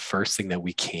what is the first thing that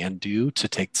we can do to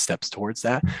take steps towards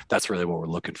that, that's really what we're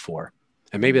looking for.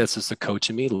 And maybe that's just a coach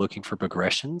in me looking for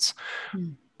progressions.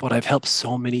 But I've helped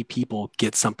so many people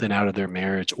get something out of their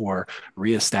marriage or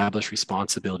reestablish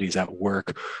responsibilities at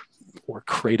work or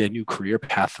create a new career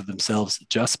path for themselves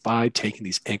just by taking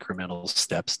these incremental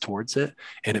steps towards it.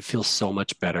 And it feels so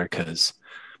much better because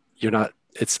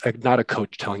it's not a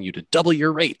coach telling you to double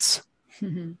your rates.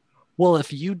 Well,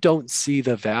 if you don't see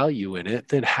the value in it,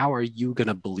 then how are you going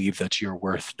to believe that you're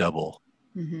worth double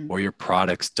or your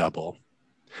product's double?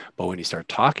 But when you start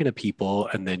talking to people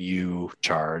and then you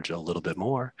charge a little bit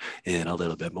more and a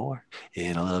little bit more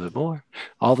and a little bit more,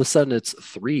 all of a sudden it's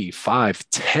 3, 5,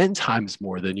 10 times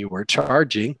more than you were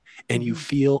charging, and you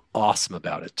feel awesome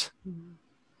about it.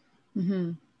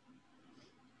 One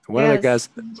of the guys,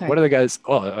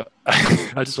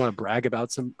 I just want to brag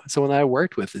about someone that I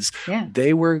worked with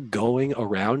they were going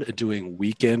around and doing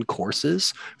weekend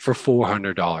courses for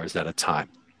 $400 at a time,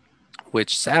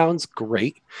 which sounds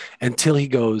great until he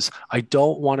goes, I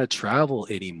don't want to travel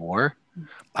anymore.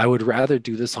 I would rather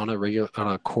do this on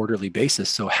a quarterly basis.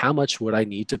 So how much would I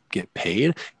need to get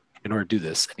paid in order to do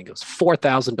this? And he goes,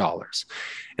 $4,000.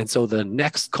 And so the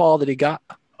next call that he got,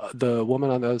 the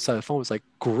woman on the other side of the phone was like,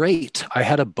 great, I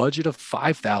had a budget of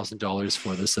 $5,000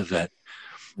 for this event.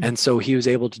 And so he was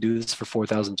able to do this for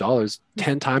 $4,000,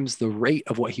 10 times the rate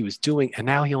of what he was doing. And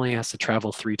now he only has to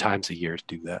travel 3 times a year to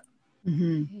do that.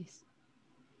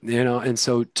 And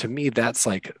so to me, that's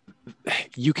like,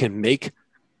 you can make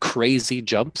crazy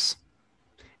jumps,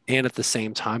 and at the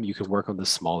same time, you can work on the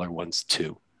smaller ones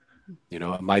too.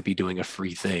 It might be doing a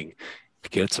free thing,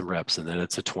 get some reps, and then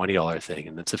it's a $20 thing,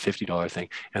 and it's a $50 thing.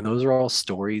 And those are all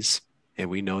stories, and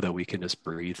we know that we can just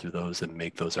breathe through those and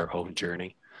make those our own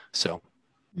journey. So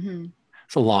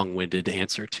it's a long-winded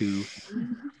answer to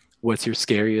what's your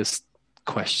scariest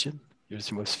question?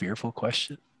 What's your most fearful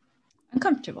question?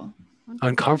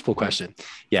 Uncomfortable question.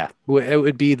 Yeah. It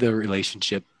would be the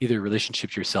relationship, either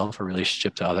relationship to yourself or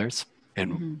relationship to others.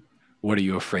 And what are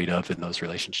you afraid of in those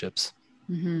relationships?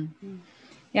 Yeah.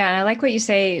 And I like what you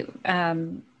say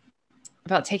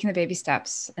about taking the baby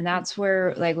steps. And that's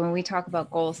where, like, when we talk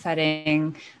about goal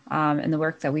setting and the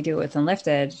work that we do with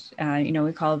Unlifted,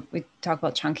 we talk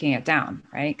about chunking it down,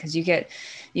 right? Because you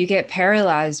get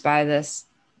paralyzed by this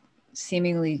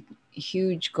seemingly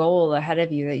huge goal ahead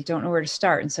of you that you don't know where to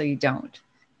start, and so you don't,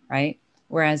 right?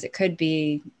 Whereas it could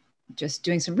be just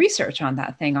doing some research on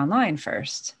that thing online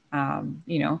first.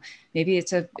 Maybe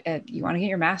it's you want to get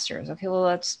your master's. Okay, well,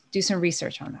 let's do some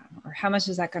research on that. Or how much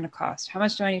is that going to cost? How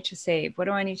much do I need to save? What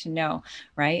do I need to know,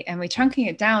 right? And we're chunking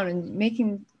it down and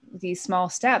making these small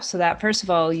steps so that, first of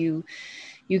all, you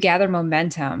gather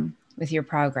momentum with your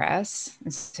progress,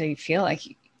 and so you feel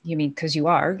like because you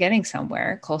are getting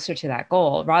somewhere closer to that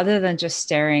goal, rather than just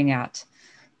staring at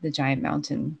the giant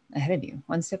mountain ahead of you,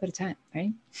 one step at a time,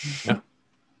 right? Yeah.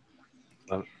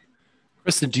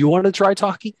 Kristen, do you want to try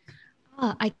talking?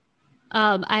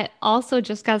 I also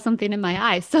just got something in my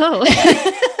eye, so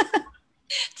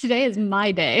today is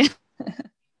my day.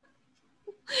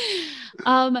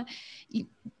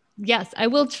 Yes, I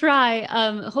will try.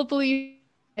 Hopefully,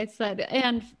 I said.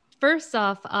 And first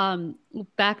off,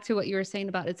 back to what you were saying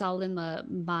about it's all in the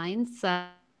mindset,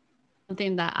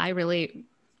 something that I really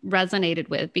resonated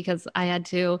with, because I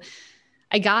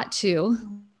got to,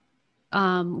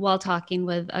 while talking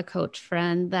with a coach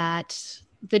friend, that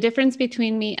the difference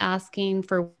between me asking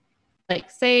for, like,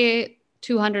 say,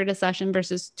 200 a session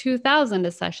versus 2,000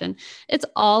 a session, it's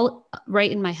all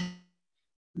right in my head.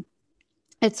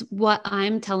 It's what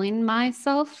I'm telling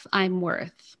myself I'm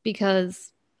worth,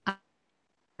 because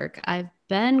I've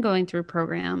been going through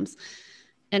programs,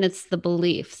 and it's the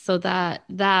belief. So that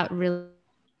really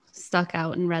stuck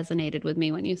out and resonated with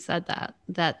me when you said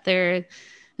that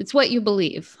it's what you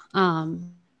believe.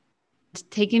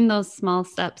 Taking those small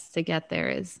steps to get there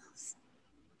is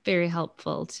very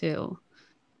helpful too.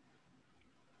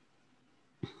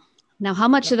 Now, how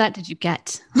much of that did you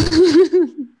get?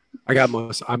 I got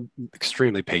most. I'm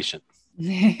extremely patient.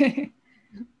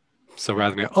 So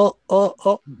rather than go,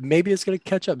 maybe it's going to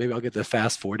catch up. Maybe I'll get the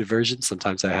fast forwarded version.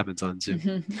 Sometimes that happens on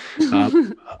Zoom.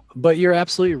 But you're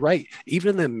absolutely right.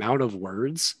 Even the amount of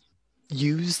words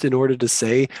used in order to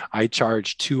say I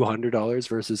charge $200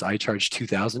 versus I charge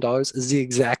 $2,000 is the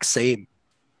exact same,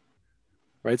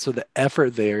 right? So the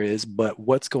effort there is, but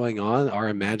what's going on, our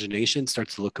imagination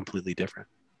starts to look completely different.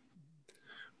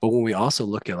 But when we also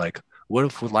look at like,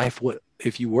 what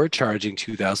if you were charging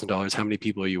 $2,000, how many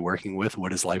people are you working with?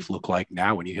 What does life look like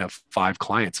now when you have 5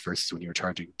 clients versus when you're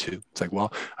charging 2? It's like,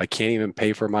 well, I can't even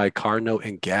pay for my car note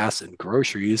and gas and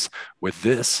groceries with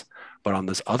this. But on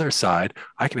this other side,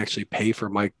 I can actually pay for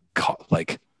my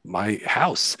my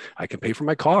house. I can pay for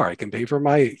my car. I can pay for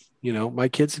my, my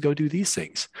kids to go do these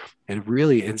things. And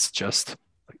really, it's just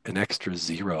an extra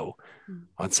zero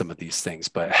on some of these things.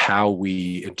 But how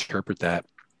we interpret that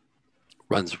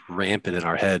runs rampant in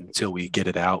our head until we get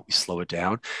it out, we slow it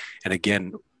down. And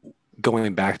again,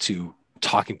 going back to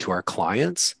talking to our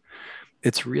clients,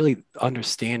 it's really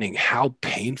understanding how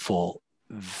painful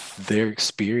their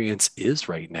experience is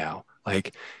right now.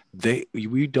 Like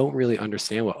we don't really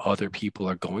understand what other people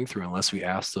are going through unless we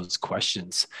ask those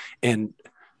questions. And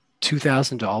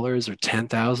 $2,000 or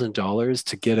 $10,000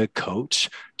 to get a coach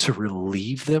to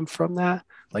relieve them from that,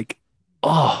 like,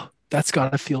 oh, that's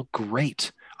gotta feel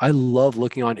great. I love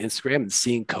looking on Instagram and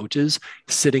seeing coaches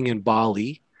sitting in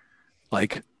Bali,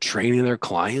 like training their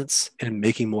clients and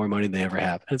making more money than they ever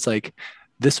have. And it's like,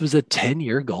 this was a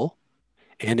 10-year goal,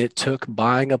 and it took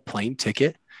buying a plane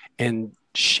ticket and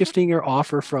shifting your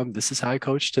offer from this is how I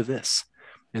coach to this.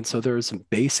 And so there were some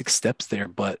basic steps there,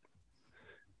 but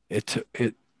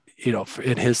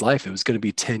in his life, it was going to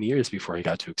be 10 years before he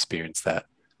got to experience that,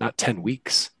 not 10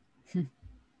 weeks.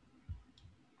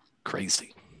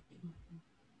 Crazy.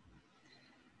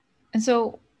 And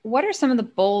so what are some of the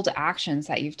bold actions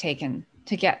that you've taken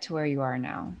to get to where you are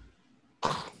now?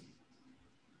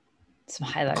 Some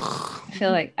highlights. I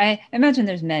feel like I imagine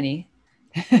there's many.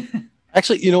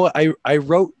 Actually, you know what? I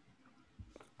wrote,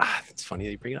 it's funny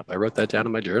that you bring it up. I wrote that down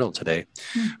in my journal today.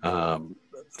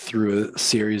 Through a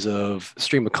series of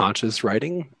stream of conscious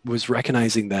writing, was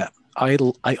recognizing that I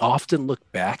often look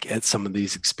back at some of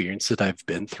these experiences that I've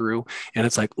been through, and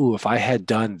it's like, oh, if I had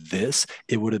done this,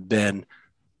 it would have been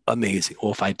amazing.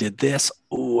 Well, if I did this,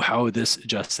 oh, how would this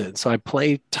adjusted? So I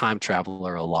play time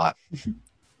traveler a lot.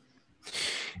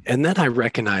 And then I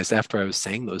recognized after I was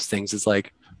saying those things, it's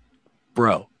like,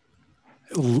 bro,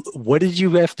 what did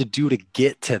you have to do to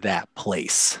get to that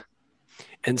place?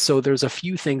 And so there's a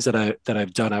few things that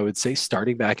I've done. I would say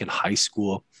starting back in high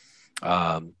school,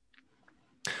 I'll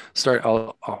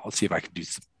see if I can do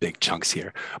some big chunks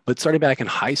here. But starting back in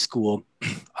high school,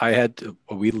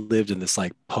 we lived in this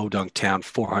like podunk town,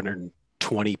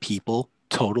 420 people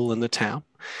total in the town.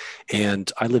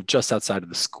 And I lived just outside of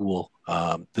the school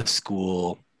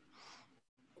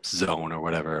zone or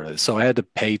whatever it is. So I had to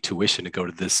pay tuition to go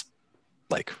to this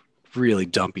like really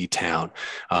dumpy town.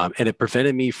 And it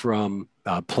prevented me from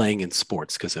playing in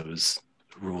sports because it was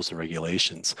rules and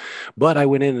regulations. But I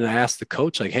went in and I asked the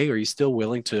coach, like, hey, are you still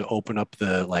willing to open up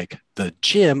the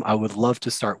gym? I would love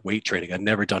to start weight training. I'd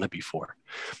never done it before.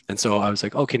 And so I was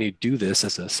like, oh, can you do this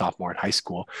as a sophomore in high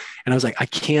school? And I was like, I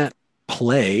can't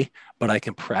play, but I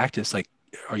can practice. Like,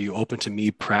 are you open to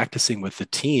me practicing with the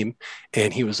team?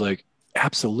 And he was like,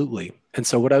 absolutely. And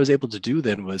so what I was able to do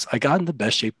then was I got in the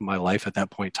best shape of my life at that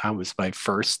point in time. Was my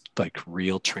first like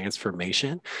real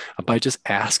transformation by just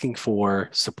asking for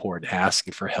support,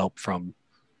 asking for help from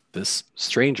this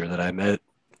stranger that I met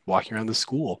walking around the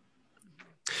school.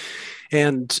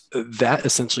 And that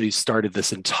essentially started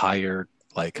this entire,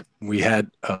 like, we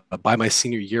had by my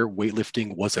senior year,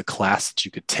 weightlifting was a class that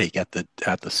you could take at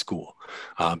the school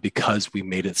because we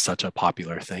made it such a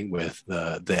popular thing with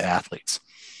the athletes.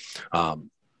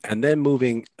 And then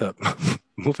moving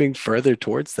further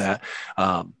towards that,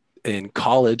 in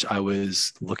college, I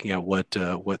was looking at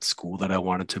what school that I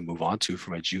wanted to move on to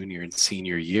for my junior and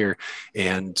senior year,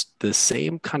 and the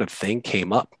same kind of thing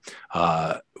came up.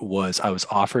 I was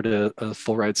offered a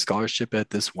full ride scholarship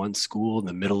at this one school in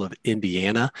the middle of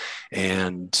Indiana,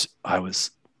 and I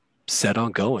was set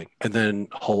on going. And then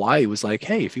Hawaii was like,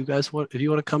 hey, if you want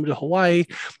to come to Hawaii,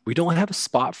 we don't have a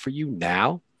spot for you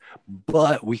now,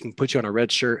 but we can put you on a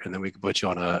red shirt, and then we can put you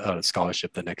on a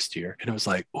scholarship the next year. And it was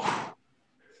like, ooh,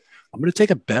 I'm going to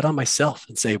take a bet on myself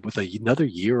and say, with another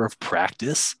year of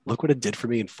practice, look what it did for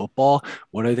me in football.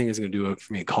 What do I think is going to do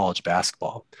for me in college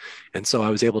basketball? And so I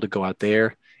was able to go out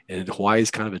there, and Hawaii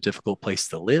is kind of a difficult place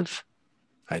to live.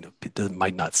 I know it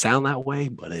might not sound that way,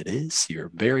 but it is.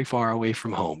 You're very far away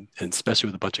from home, and especially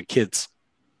with a bunch of kids,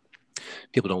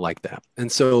 people don't like that.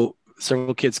 And so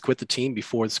several kids quit the team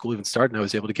before the school even started, and I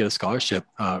was able to get a scholarship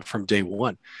from day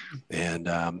one. And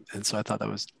so I thought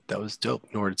that was dope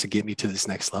in order to get me to these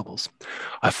next levels.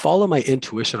 I follow my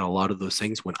intuition on a lot of those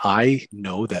things when I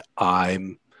know that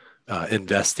I'm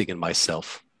investing in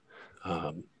myself.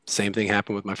 Same thing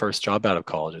happened with my first job out of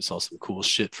college. I saw some cool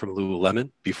shit from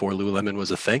Lululemon before Lululemon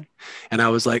was a thing. And I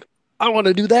was like, I want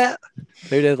to do that.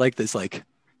 They did like this like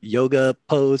yoga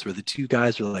pose where the two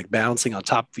guys were like bouncing on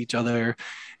top of each other.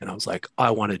 And I was like,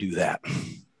 I want to do that.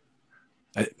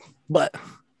 But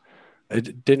I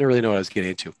didn't really know what I was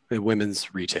getting into.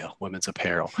 Women's retail, women's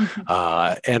apparel.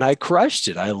 And I crushed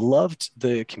it. I loved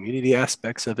the community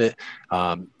aspects of it.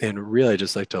 And really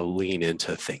just like to lean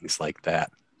into things like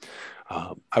that.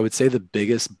 I would say the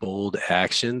biggest bold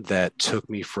action that took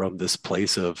me from this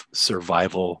place of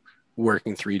survival,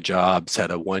 working 3 jobs,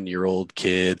 had a 1-year-old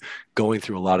kid, going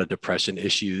through a lot of depression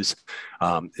issues,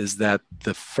 is that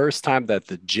the first time that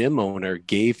the gym owner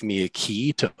gave me a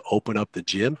key to open up the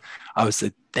gym, I was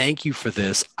like, thank you for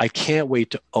this. I can't wait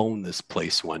to own this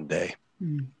place one day.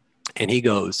 And he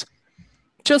goes,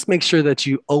 just make sure that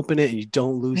you open it and you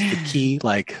don't lose the key.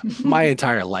 Like my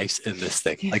entire life's in this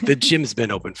thing. Like the gym's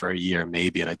been open for a year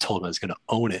maybe. And I told him I was going to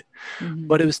own it.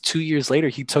 But it was 2 years later,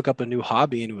 he took up a new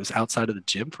hobby and it was outside of the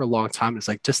gym for a long time. It's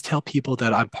like, just tell people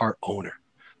that I'm part owner,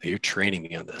 that you're training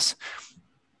me on this.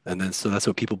 And then, so that's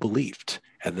what people believed.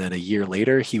 And then a year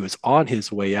later, he was on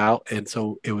his way out. And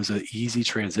so it was an easy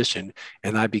transition.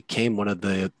 And I became one of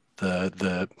the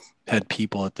head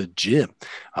people at the gym,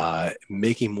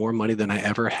 making more money than I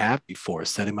ever have before,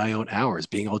 setting my own hours,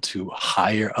 being able to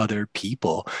hire other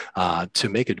people to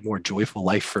make a more joyful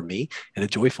life for me and a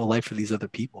joyful life for these other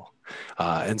people.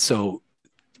 And so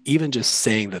even just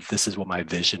saying that this is what my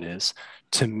vision is,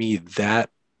 to me,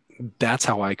 that's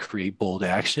how I create bold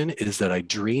action, is that I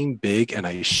dream big and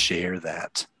I share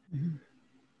that.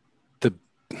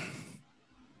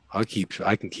 I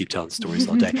can keep telling stories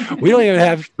all day. We don't even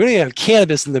have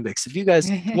cannabis in the mix. If you guys,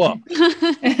 well,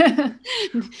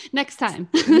 next time.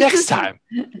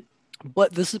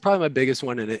 But this is probably my biggest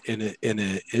one, and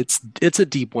it's a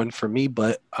deep one for me.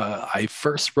 But I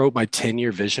first wrote my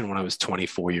 10-year vision when I was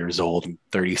 24 years old. I'm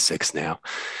 36 now,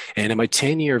 and in my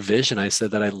 10-year vision, I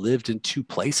said that I lived in 2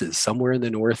 places, somewhere in the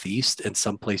Northeast and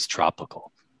someplace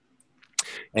tropical.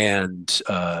 And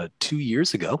 2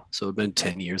 years ago, so it's been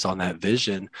 10 years on that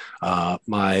vision,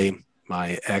 my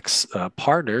ex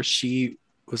partner, she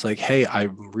was like, hey,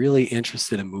 I'm really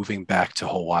interested in moving back to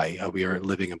Hawaii. We are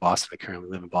living in Boston. I currently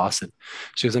live in Boston.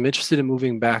 She goes, I'm interested in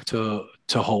moving back to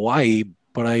Hawaii,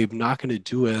 but I'm not going to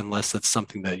do it unless that's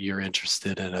something that you're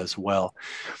interested in as well.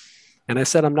 And I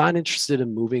said, I'm not interested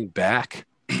in moving back,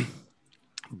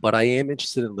 but I am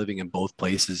interested in living in both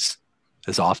places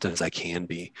as often as I can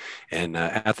be. And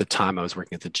at the time I was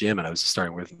working at the gym and I was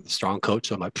starting with a strong coach.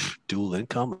 So I'm like, dual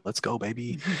income, let's go,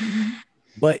 baby.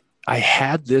 But I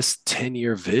had this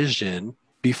 10-year vision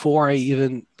before we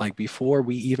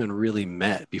even really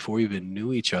met, before we even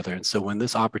knew each other. And so when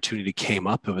this opportunity came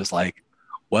up, it was like,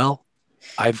 well,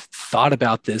 I've thought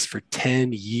about this for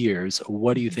 10 years.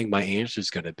 What do you think my answer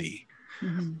is going to be?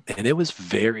 And it was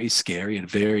very scary and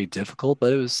very difficult,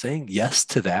 but it was saying yes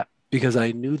to that, because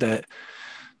I knew that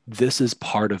this is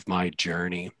part of my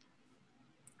journey.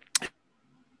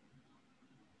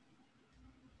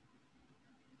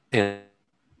 And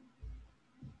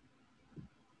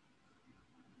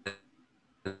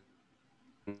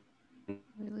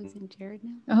we're losing Jared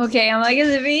now. Okay, I'm like, is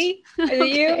it me? Is it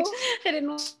you? I didn't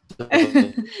know.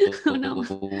 Oh no.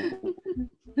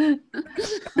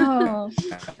 Oh,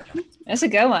 that's a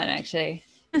good one, actually.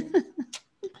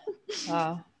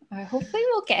 Wow. Hopefully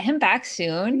we'll get him back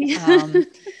soon.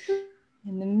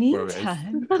 In the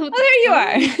meantime, oh, there you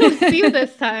are. See you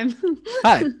this time.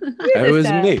 Hi, it was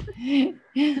me.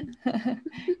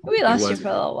 We lost you for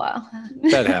a little while.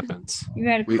 That happens. You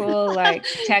had a cool like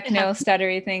techno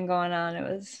stuttery thing going on. It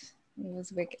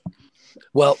was wicked.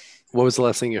 Well, what was the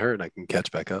last thing you heard? I can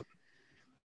catch back up.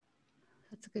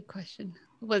 That's a good question.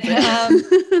 What was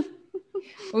it?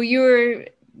 Well, you were.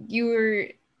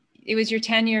 It was your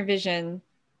 10-year vision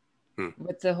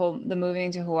with the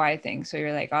moving to Hawaii thing. So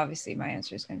you're like, obviously my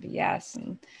answer is going to be yes.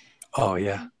 And oh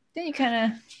yeah. Then you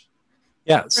kind of.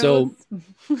 Yeah. So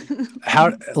how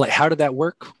did that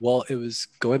work? Well, it was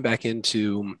going back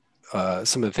into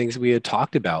some of the things we had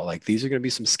talked about. Like, these are going to be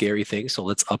some scary things. So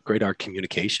let's upgrade our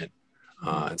communication.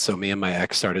 And so me and my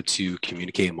ex started to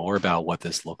communicate more about what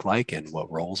this looked like and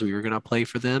what roles we were going to play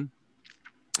for them.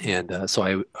 And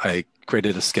so I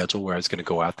created a schedule where I was going to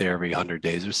go out there every 100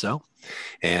 days or so.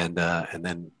 And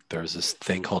then there's this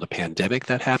thing called a pandemic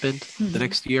that happened the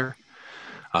next year.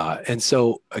 And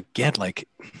so again, like,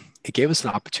 it gave us an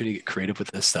opportunity to get creative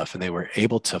with this stuff. And they were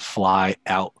able to fly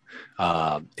out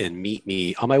and meet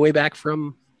me on my way back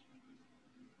from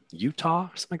Utah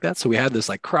or something like that. So we had this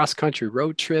like cross country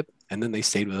road trip, and then they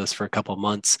stayed with us for a couple of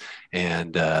months,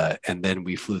 and then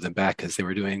we flew them back because they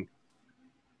were doing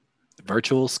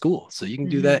virtual school. So you can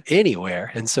do that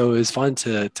anywhere. And so it was fun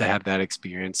to have that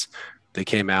experience. They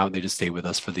came out and they just stayed with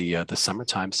us for the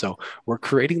summertime. So we're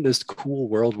creating this cool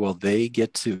world where they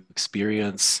get to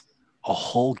experience a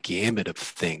whole gamut of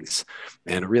things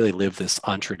and really live this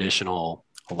untraditional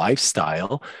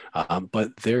lifestyle.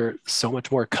 But they're so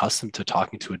much more accustomed to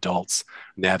talking to adults,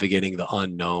 navigating the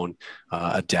unknown,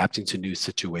 adapting to new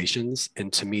situations.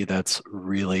 And to me, that's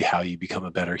really how you become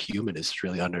a better human, is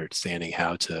really understanding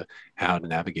how to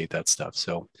navigate that stuff.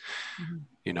 So,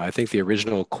 you know, I think the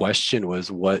original question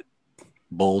was, what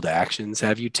bold actions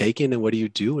have you taken and what do you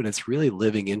do? And it's really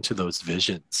living into those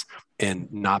visions and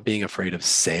not being afraid of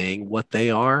saying what they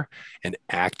are and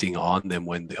acting on them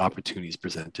when the opportunity is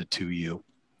presented to you.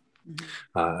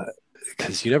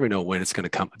 Because you never know when it's going to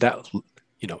come. That,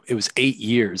 you know, it was 8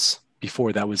 years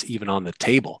before that was even on the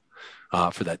table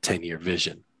for that 10-year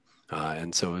vision.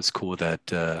 And so it was cool that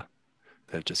that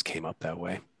just came up that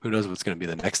way. Who knows what's going to be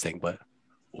the next thing, but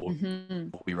we'll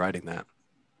be writing that.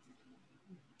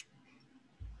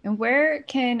 And where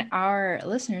can our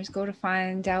listeners go to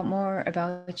find out more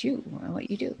about you and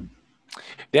what you do?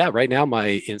 Yeah, right now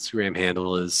my Instagram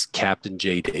handle is Captain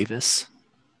J Davis.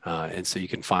 And so you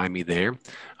can find me there.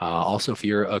 Also, if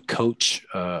you're a coach,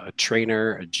 a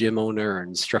trainer, a gym owner, an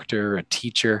instructor, a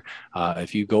teacher,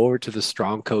 if you go over to the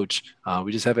Strong Coach,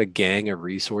 we just have a gang of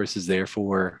resources there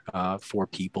for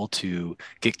people to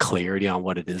get clarity on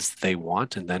what it is they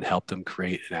want and then help them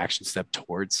create an action step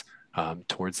towards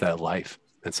that life.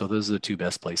 And so those are the two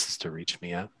best places to reach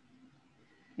me at.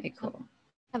 Very cool.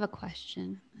 I have a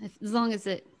question, as long as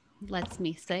it lets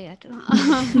me say it.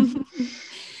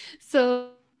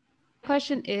 So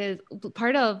question is,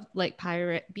 part of like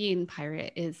being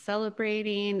pirate is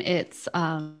celebrating, it's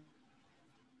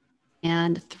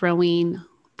and throwing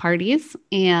parties.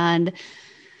 And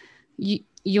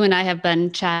you and I have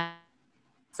been chatting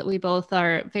that we both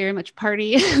are very much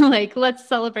party, like let's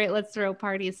celebrate, let's throw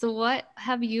parties. So what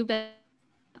have you been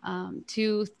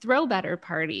to throw better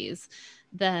parties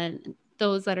than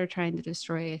those that are trying to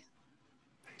destroy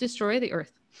the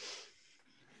earth?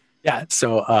 Yeah,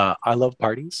 so I love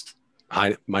parties.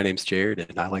 My name's Jared,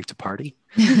 and I like to party.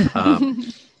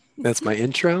 That's my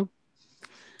intro.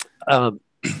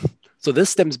 So this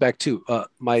stems back to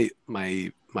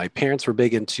my parents were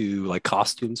big into like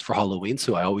costumes for Halloween.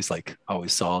 So I always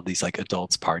saw these like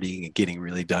adults partying and getting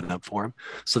really done up for them.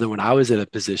 So then when I was in a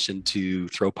position to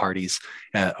throw parties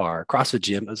at our CrossFit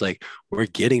gym, I was like, we're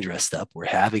getting dressed up, we're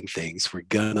having things, we're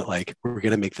gonna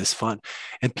make this fun.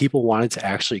 And people wanted to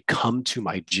actually come to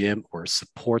my gym or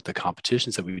support the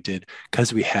competitions that we did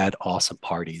because we had awesome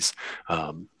parties.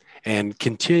 And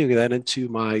continuing that into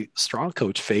my Strong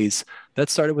Coach phase,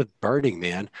 that started with Burning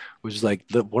Man, which is like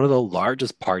one of the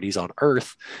largest parties on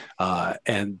earth.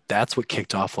 And that's what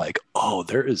kicked off like, oh,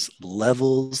 there is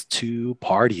levels to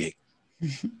partying.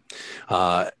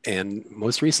 And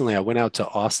most recently, I went out to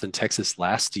Austin, Texas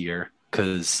last year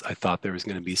because I thought there was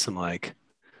going to be some like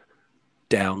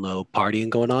down low partying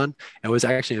going on. I was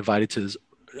actually invited to this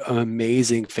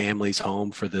amazing family's home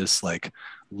for this like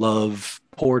love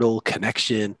portal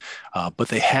connection, but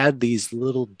they had these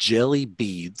little jelly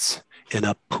beads in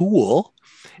a pool,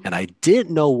 and I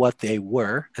didn't know what they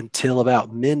were until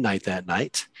about midnight that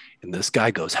night. And this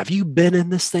guy goes, "Have you been in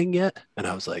this thing yet?" And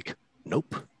I was like,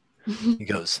 "Nope." He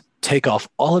goes, "Take off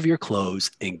all of your clothes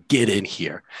and get in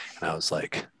here." And I was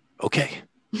like, "Okay."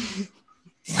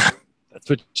 That's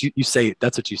what you say.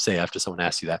 That's what you say after someone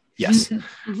asks you that. Yes.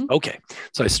 Okay.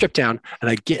 So I strip down and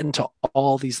I get into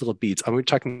all these little beads. I'm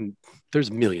talking, there's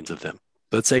millions of them.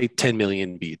 Let's say 10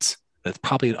 million beads. That's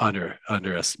probably an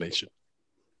underestimation.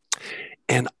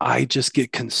 And I just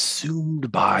get consumed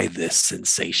by this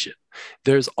sensation.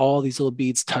 There's all these little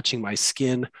beads touching my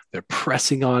skin. They're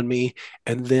pressing on me.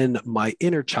 And then my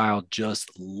inner child just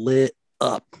lit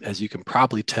up. As you can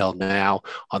probably tell now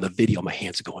on the video, my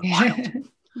hands are going wild.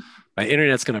 My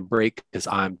internet's going to break because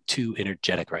I'm too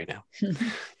energetic right now.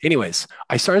 Anyways,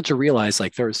 I started to realize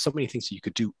like there are so many things that you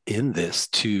could do in this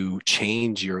to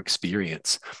change your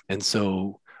experience. And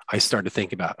so I started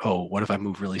thinking about, oh, what if I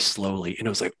move really slowly? And it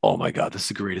was like, oh my God, this is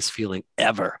the greatest feeling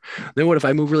ever. Then what if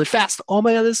I move really fast? Oh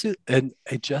my God, and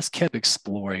I just kept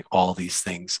exploring all these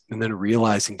things and then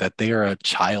realizing that they are a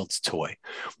child's toy,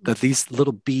 that these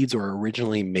little beads were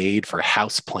originally made for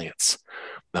house plants.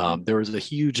 There was a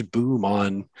huge boom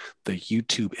on the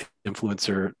YouTube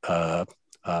influencer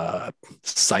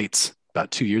sites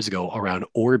about 2 years ago around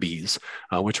Orbeez,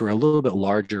 which were a little bit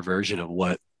larger version of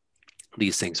what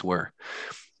these things were.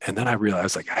 And then I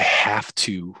realized, like, I have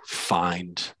to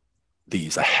find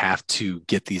these. I have to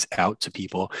get these out to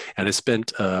people. And I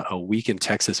spent a week in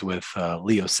Texas with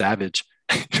Leo Savage.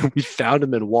 We found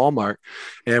him in Walmart,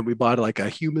 and we bought like a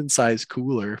human-sized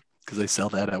cooler because they sell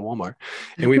that at Walmart.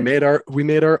 And we made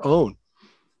our own.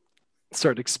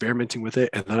 Started experimenting with it,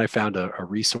 and then I found a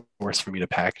resource for me to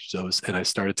package those, and I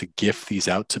started to gift these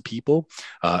out to people,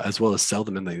 as well as sell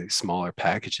them in the smaller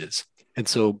packages. And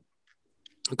so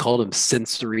we called them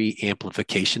sensory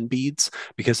amplification beads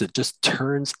because it just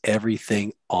turns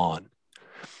everything on.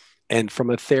 And from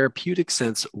a therapeutic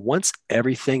sense, once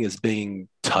everything is being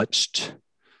touched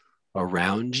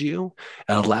around you,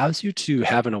 it allows you to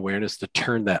have an awareness to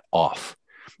turn that off,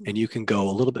 and you can go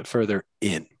a little bit further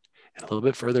in, and a little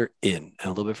bit further in, and a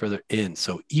little bit further in.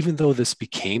 So even though this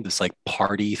became this like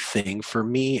party thing for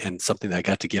me and something that I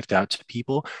got to gift out to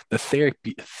people, the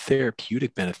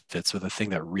therapeutic benefits were the thing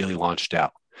that really launched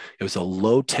out. It was a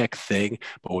low-tech thing,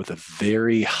 but with a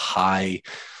very high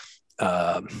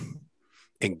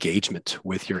engagement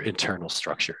with your internal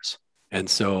structures. And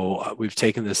so we've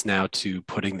taken this now to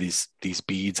putting these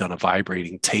beads on a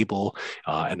vibrating table,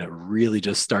 and it really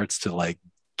just starts to like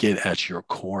get at your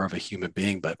core of a human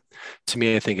being. But to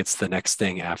me, I think it's the next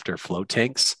thing after float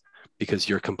tanks, because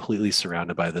you're completely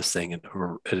surrounded by this thing and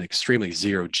at extremely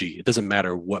zero G. It doesn't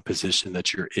matter what position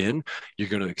that you're in, you're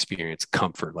going to experience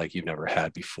comfort like you've never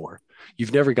had before.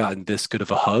 You've never gotten this good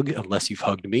of a hug unless you've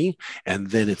hugged me,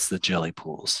 and then it's the jelly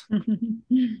pools.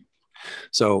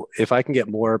 So if I can get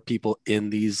more people in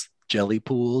these jelly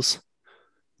pools,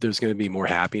 there's going to be more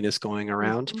happiness going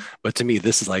around. But to me,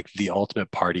 this is like the ultimate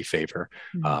party favor.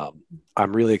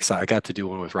 I'm really excited. I got to do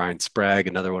one with Ryan Sprague,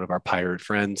 another one of our pirate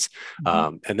friends.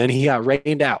 And then he got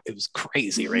rained out. It was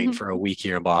crazy rain for a week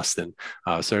here in Boston.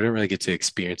 So I didn't really get to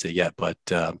experience it yet, but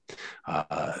I'm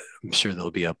sure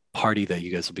there'll be a party that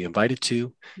you guys will be invited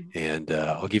to. And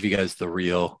I'll give you guys the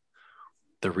real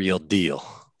deal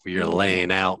where you're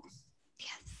laying out. Yes.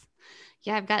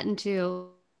 Yeah, I've gotten to...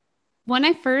 When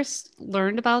I first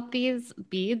learned about these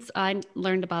beads, I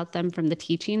learned about them from the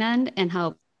teaching end and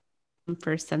how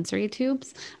for sensory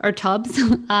tubes or tubs.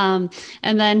 And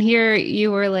then here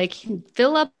you were like,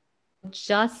 fill up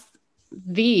just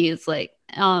these. Like,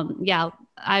 yeah,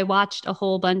 I watched a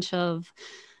whole bunch of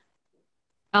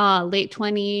late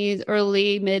 20s,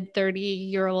 early mid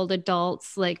 30-year-old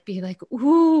adults like be like,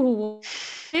 ooh, what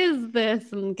is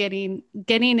this? And getting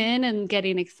in and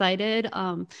getting excited.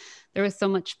 There was so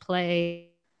much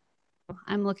play.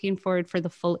 I'm looking forward for the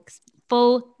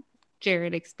full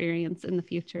Jared experience in the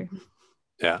future.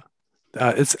 Yeah.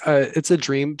 It's a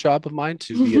dream job of mine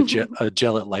to be a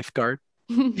Gellet lifeguard.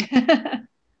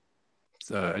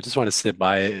 So I just want to sit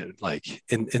by it, like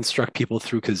instruct people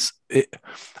through, because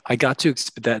I got to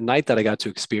that night that I got to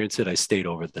experience it. I stayed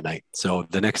over the night. So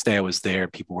the next day I was there.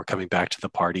 People were coming back to the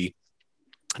party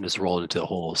and just rolled into the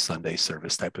whole Sunday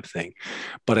service type of thing.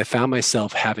 But I found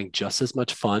myself having just as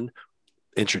much fun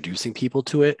introducing people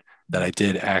to it that I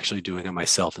did actually doing it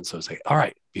myself. And so I was like, all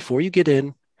right, before you get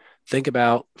in, think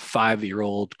about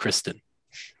 5-year-old Kristen.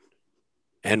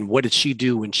 And what did she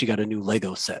do when she got a new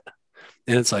Lego set?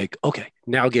 And it's like, okay,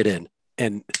 now get in.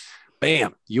 And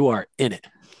bam, you are in it.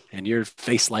 And your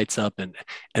face lights up, and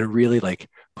really like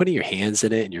putting your hands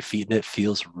in it and your feet in it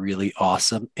feels really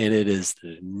awesome. And it is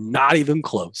not even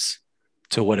close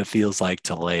to what it feels like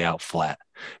to lay out flat.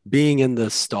 Being in the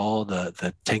stall,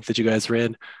 the tank that you guys were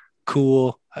in,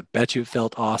 cool. I bet you it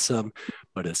felt awesome,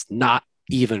 but it's not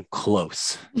even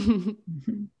close.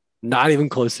 Not even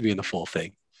close to being the full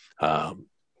thing.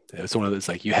 It's one of those,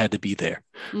 like, you had to be there,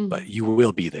 but you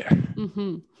will be there.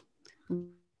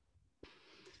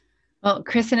 Well,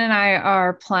 Kristen and I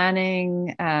are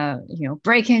planning,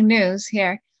 breaking news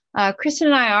here. Kristen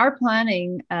and I are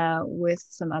planning with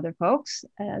some other folks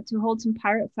to hold some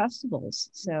pirate festivals.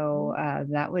 So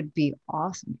that would be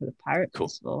awesome for the pirate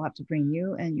festival. We'll have to bring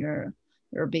you and your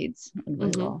beads.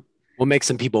 We'll make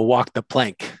some people walk the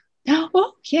plank.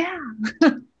 Oh, yeah.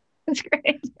 That's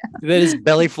great. They just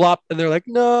belly flop and they're like,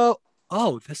 no.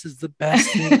 Oh, this is the best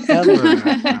thing ever.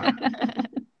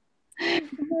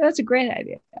 That's a great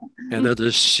idea. And they'll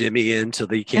just shimmy in till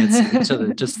they can't see each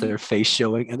other, just their face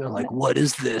showing. And they're like, what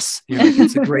is this? You're like,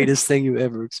 it's the greatest thing you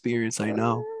ever experienced. I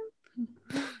know.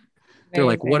 They're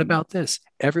like, what about this?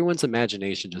 Everyone's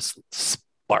imagination just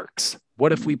sparks.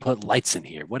 What if we put lights in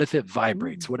here? What if it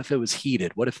vibrates? What if it was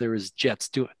heated? What if there was jets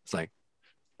to it? It's like,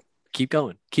 keep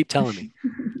going. Keep telling me.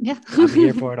 Yeah. I'm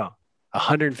here for it all.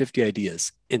 150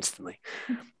 ideas instantly.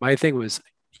 My thing was,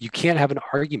 you can't have an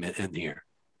argument in here.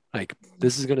 Like,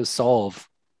 this is going to solve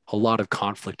a lot of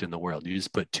conflict in the world. You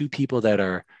just put two people that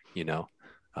are, you know,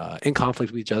 in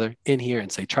conflict with each other in here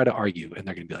and say, try to argue. And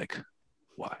they're going to be like,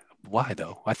 why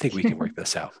though? I think we can work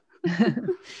this out.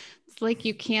 It's like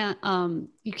you can't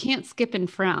skip and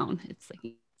frown. It's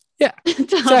like, yeah,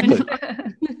 exactly.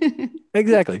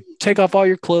 Exactly. Take off all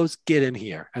your clothes, get in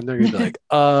here. And they're going to be like,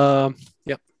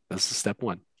 yep, that's the step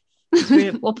one.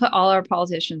 We'll put all our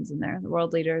politicians in there, the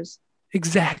world leaders.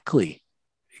 Exactly.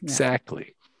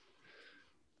 Exactly.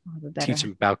 Yeah. Teach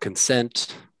them about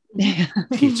consent.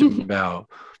 Teach them about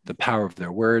the power of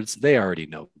their words. They already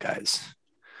know, guys.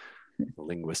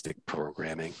 Linguistic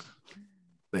programming.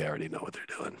 They already know what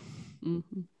they're doing.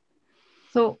 Mm-hmm.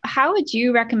 So how would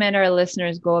you recommend our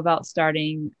listeners go about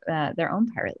starting their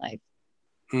own pirate life?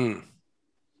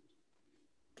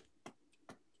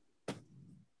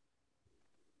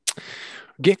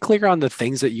 Get clear on the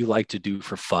things that you like to do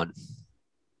for fun.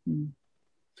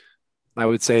 I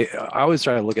would say, I always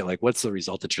try to look at like, what's the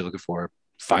result that you're looking for?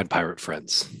 Find pirate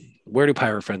friends. Where do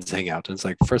pirate friends hang out? And it's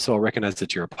like, first of all, recognize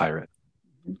that you're a pirate.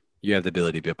 You have the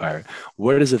ability to be a pirate.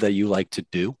 What is it that you like to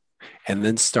do? And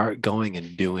then start going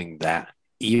and doing that.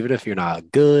 Even if you're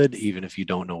not good, even if you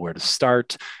don't know where to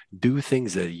start, do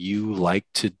things that you like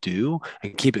to do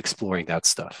and keep exploring that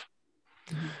stuff.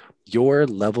 Your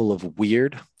level of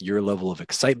weird, your level of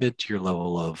excitement, your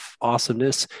level of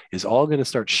awesomeness is all going to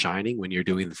start shining when you're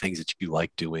doing the things that you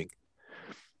like doing.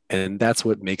 And that's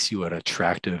what makes you an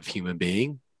attractive human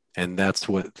being. And that's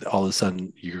what all of a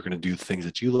sudden you're going to do things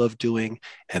that you love doing.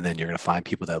 And then you're going to find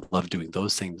people that love doing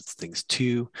those things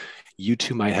too. You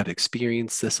too might have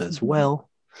experienced this as well.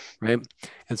 Right.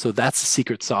 And so that's the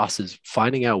secret sauce, is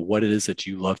finding out what it is that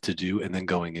you love to do and then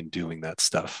going and doing that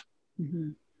stuff.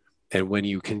 And when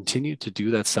you continue to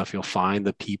do that stuff, you'll find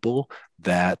the people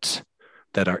that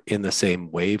are in the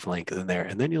same wavelength in there.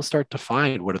 And then you'll start to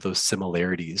find what are those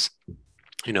similarities.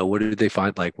 You know, what do they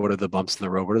find? Like, what are the bumps in the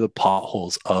road? What are the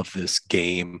potholes of this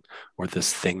game or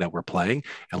this thing that we're playing?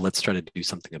 And let's try to do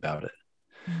something about it.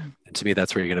 And to me,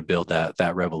 that's where you're going to build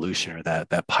that revolution, or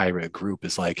that pirate group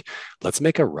is like, let's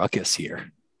make a ruckus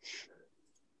here.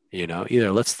 You know,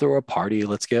 either let's throw a party,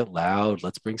 let's get loud,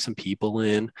 let's bring some people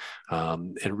in,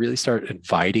 and really start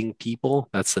inviting people.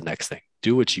 That's the next thing.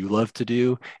 Do what you love to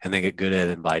do and then get good at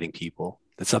inviting people.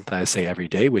 That's something I say every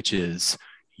day, which is,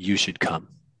 you should come.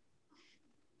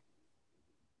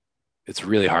 It's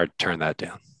really hard to turn that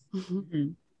down.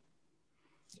 Hey,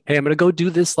 I'm going to go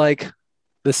do this, like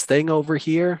this thing over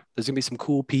here. There's going to be some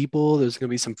cool people. There's going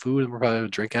to be some food, and we're probably going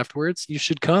to drink afterwards. You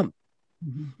should come.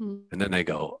 And then they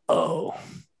go, oh,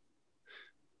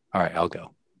 all right, I'll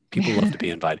go. People love to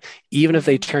be invited. Even if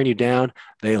they turn you down,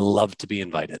 they love to be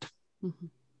invited.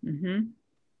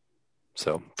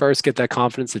 So first, get that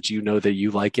confidence that you know that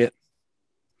you like it,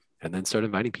 and then start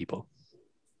inviting people.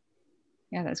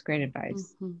 Yeah, that's great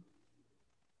advice.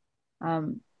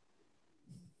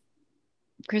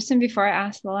 Kristen, before I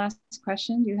ask the last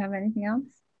question, do you have anything else?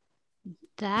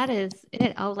 That is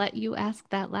it. I'll let you ask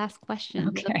that last question.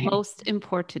 Okay. The most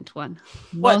important one.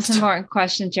 Most important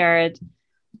question, Jared.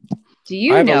 Do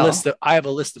you I know? have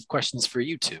a list of questions for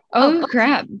you two. Oh,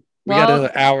 crap. We got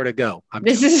another hour to go.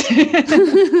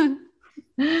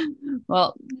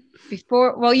 Well,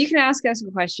 you can ask us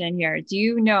a question here. Do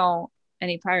you know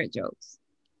any pirate jokes?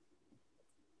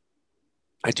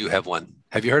 I do have one.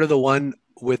 Have you heard of the one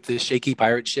with the shaky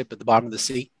pirate ship at the bottom of the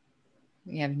sea?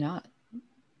 We have not.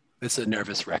 It's a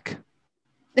nervous wreck.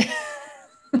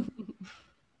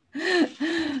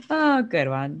 Oh, good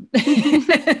one.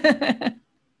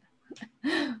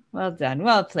 Well done.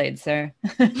 Well played, sir.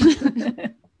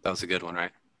 That was a good one,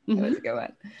 right? That was a good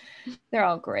one. They're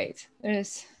all great.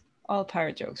 All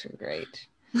pirate jokes are great.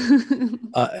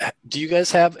 Do you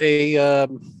guys have a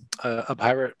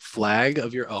pirate flag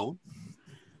of your own?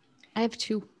 I have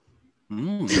two.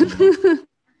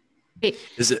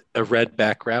 Is it a red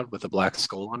background with a black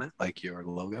skull on it, like your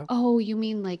logo? Oh, you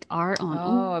mean like our own?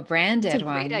 Oh, a branded that's a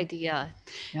one. Great idea.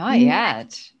 Not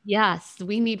yet. Yes,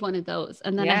 we need one of those.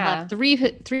 And then I have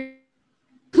three.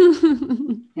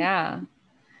 Yeah.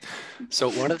 So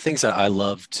one of the things that I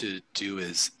love to do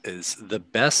is the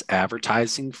best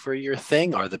advertising for your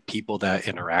thing are the people that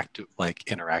interact with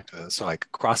it. So like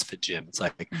CrossFit gym, it's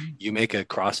like you make a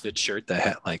CrossFit shirt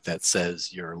that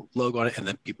says your logo on it, and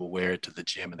then people wear it to the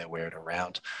gym and they wear it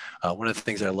around. One of the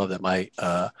things that I love that my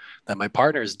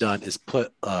partner has done is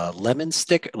put lemon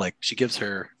sticker. Like, she gives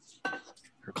her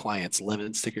clients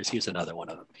lemon stickers. Here's another one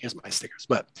of them. Here's my stickers.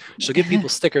 But she'll give people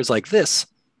stickers like this.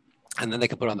 And then they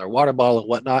can put on their water bottle and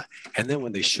whatnot. And then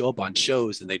when they show up on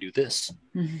shows and they do this,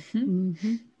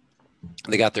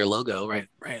 they got their logo right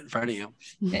in front of you.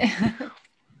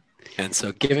 And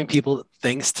so giving people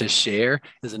things to share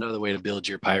is another way to build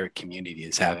your pirate community,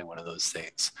 is having one of those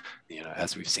things,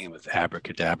 as we've seen with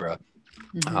Abracadabra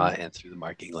and through the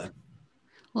Mark England.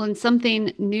 Well, and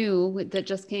something new that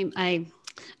just came, I'm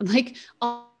like,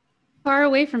 far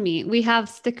away from me. We have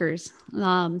stickers.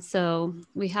 So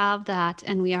we have that,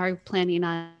 and we are planning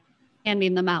on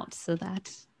handing them out, so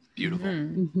that. Beautiful.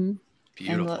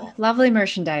 Beautiful. And lovely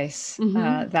merchandise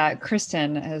that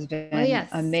Kristen has been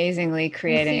amazingly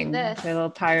creating. The little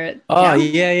pirate. Oh,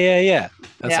 yeah.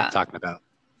 That's what I'm talking about.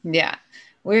 Yeah.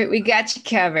 We got you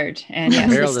covered. And yes,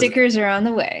 the stickers are on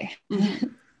the way.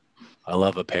 I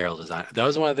love apparel design. That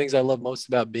was one of the things I love most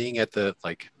about being at the,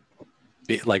 like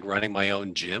running my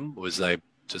own gym, was I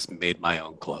just made my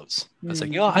own clothes. I was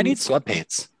like, I need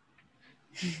sweatpants.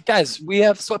 Guys, we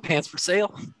have sweatpants for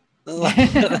sale.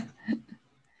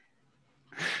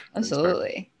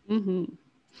 Absolutely.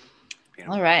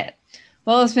 All right.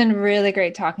 Well, it's been really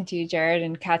great talking to you, Jared,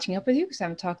 and catching up with you, because I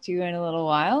haven't talked to you in a little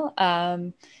while.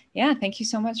 Thank you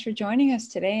so much for joining us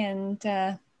today, and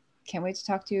can't wait to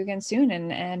talk to you again soon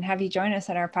and have you join us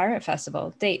at our Pirate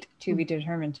Festival. Date to be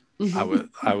determined. I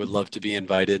would love to be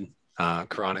invited.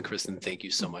 Karan and Kristen, thank you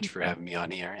so much for having me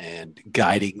on here and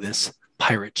guiding this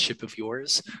pirate ship of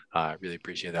yours. I really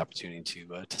appreciate the opportunity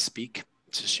to speak,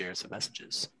 to share some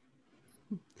messages.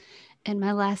 And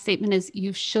my last statement is,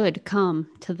 you should come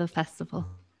to the festival.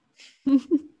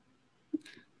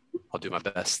 I'll do my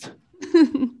best.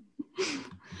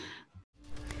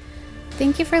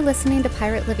 Thank you for listening to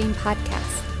Pirate Living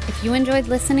Podcast. If you enjoyed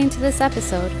listening to this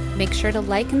episode, make sure to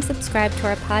like and subscribe to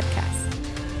our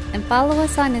podcast. And follow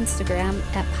us on Instagram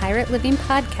at Pirate Living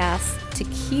Podcast to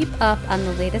keep up on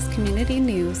the latest community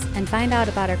news and find out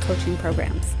about our coaching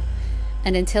programs.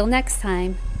 And until next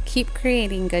time, keep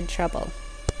creating good trouble.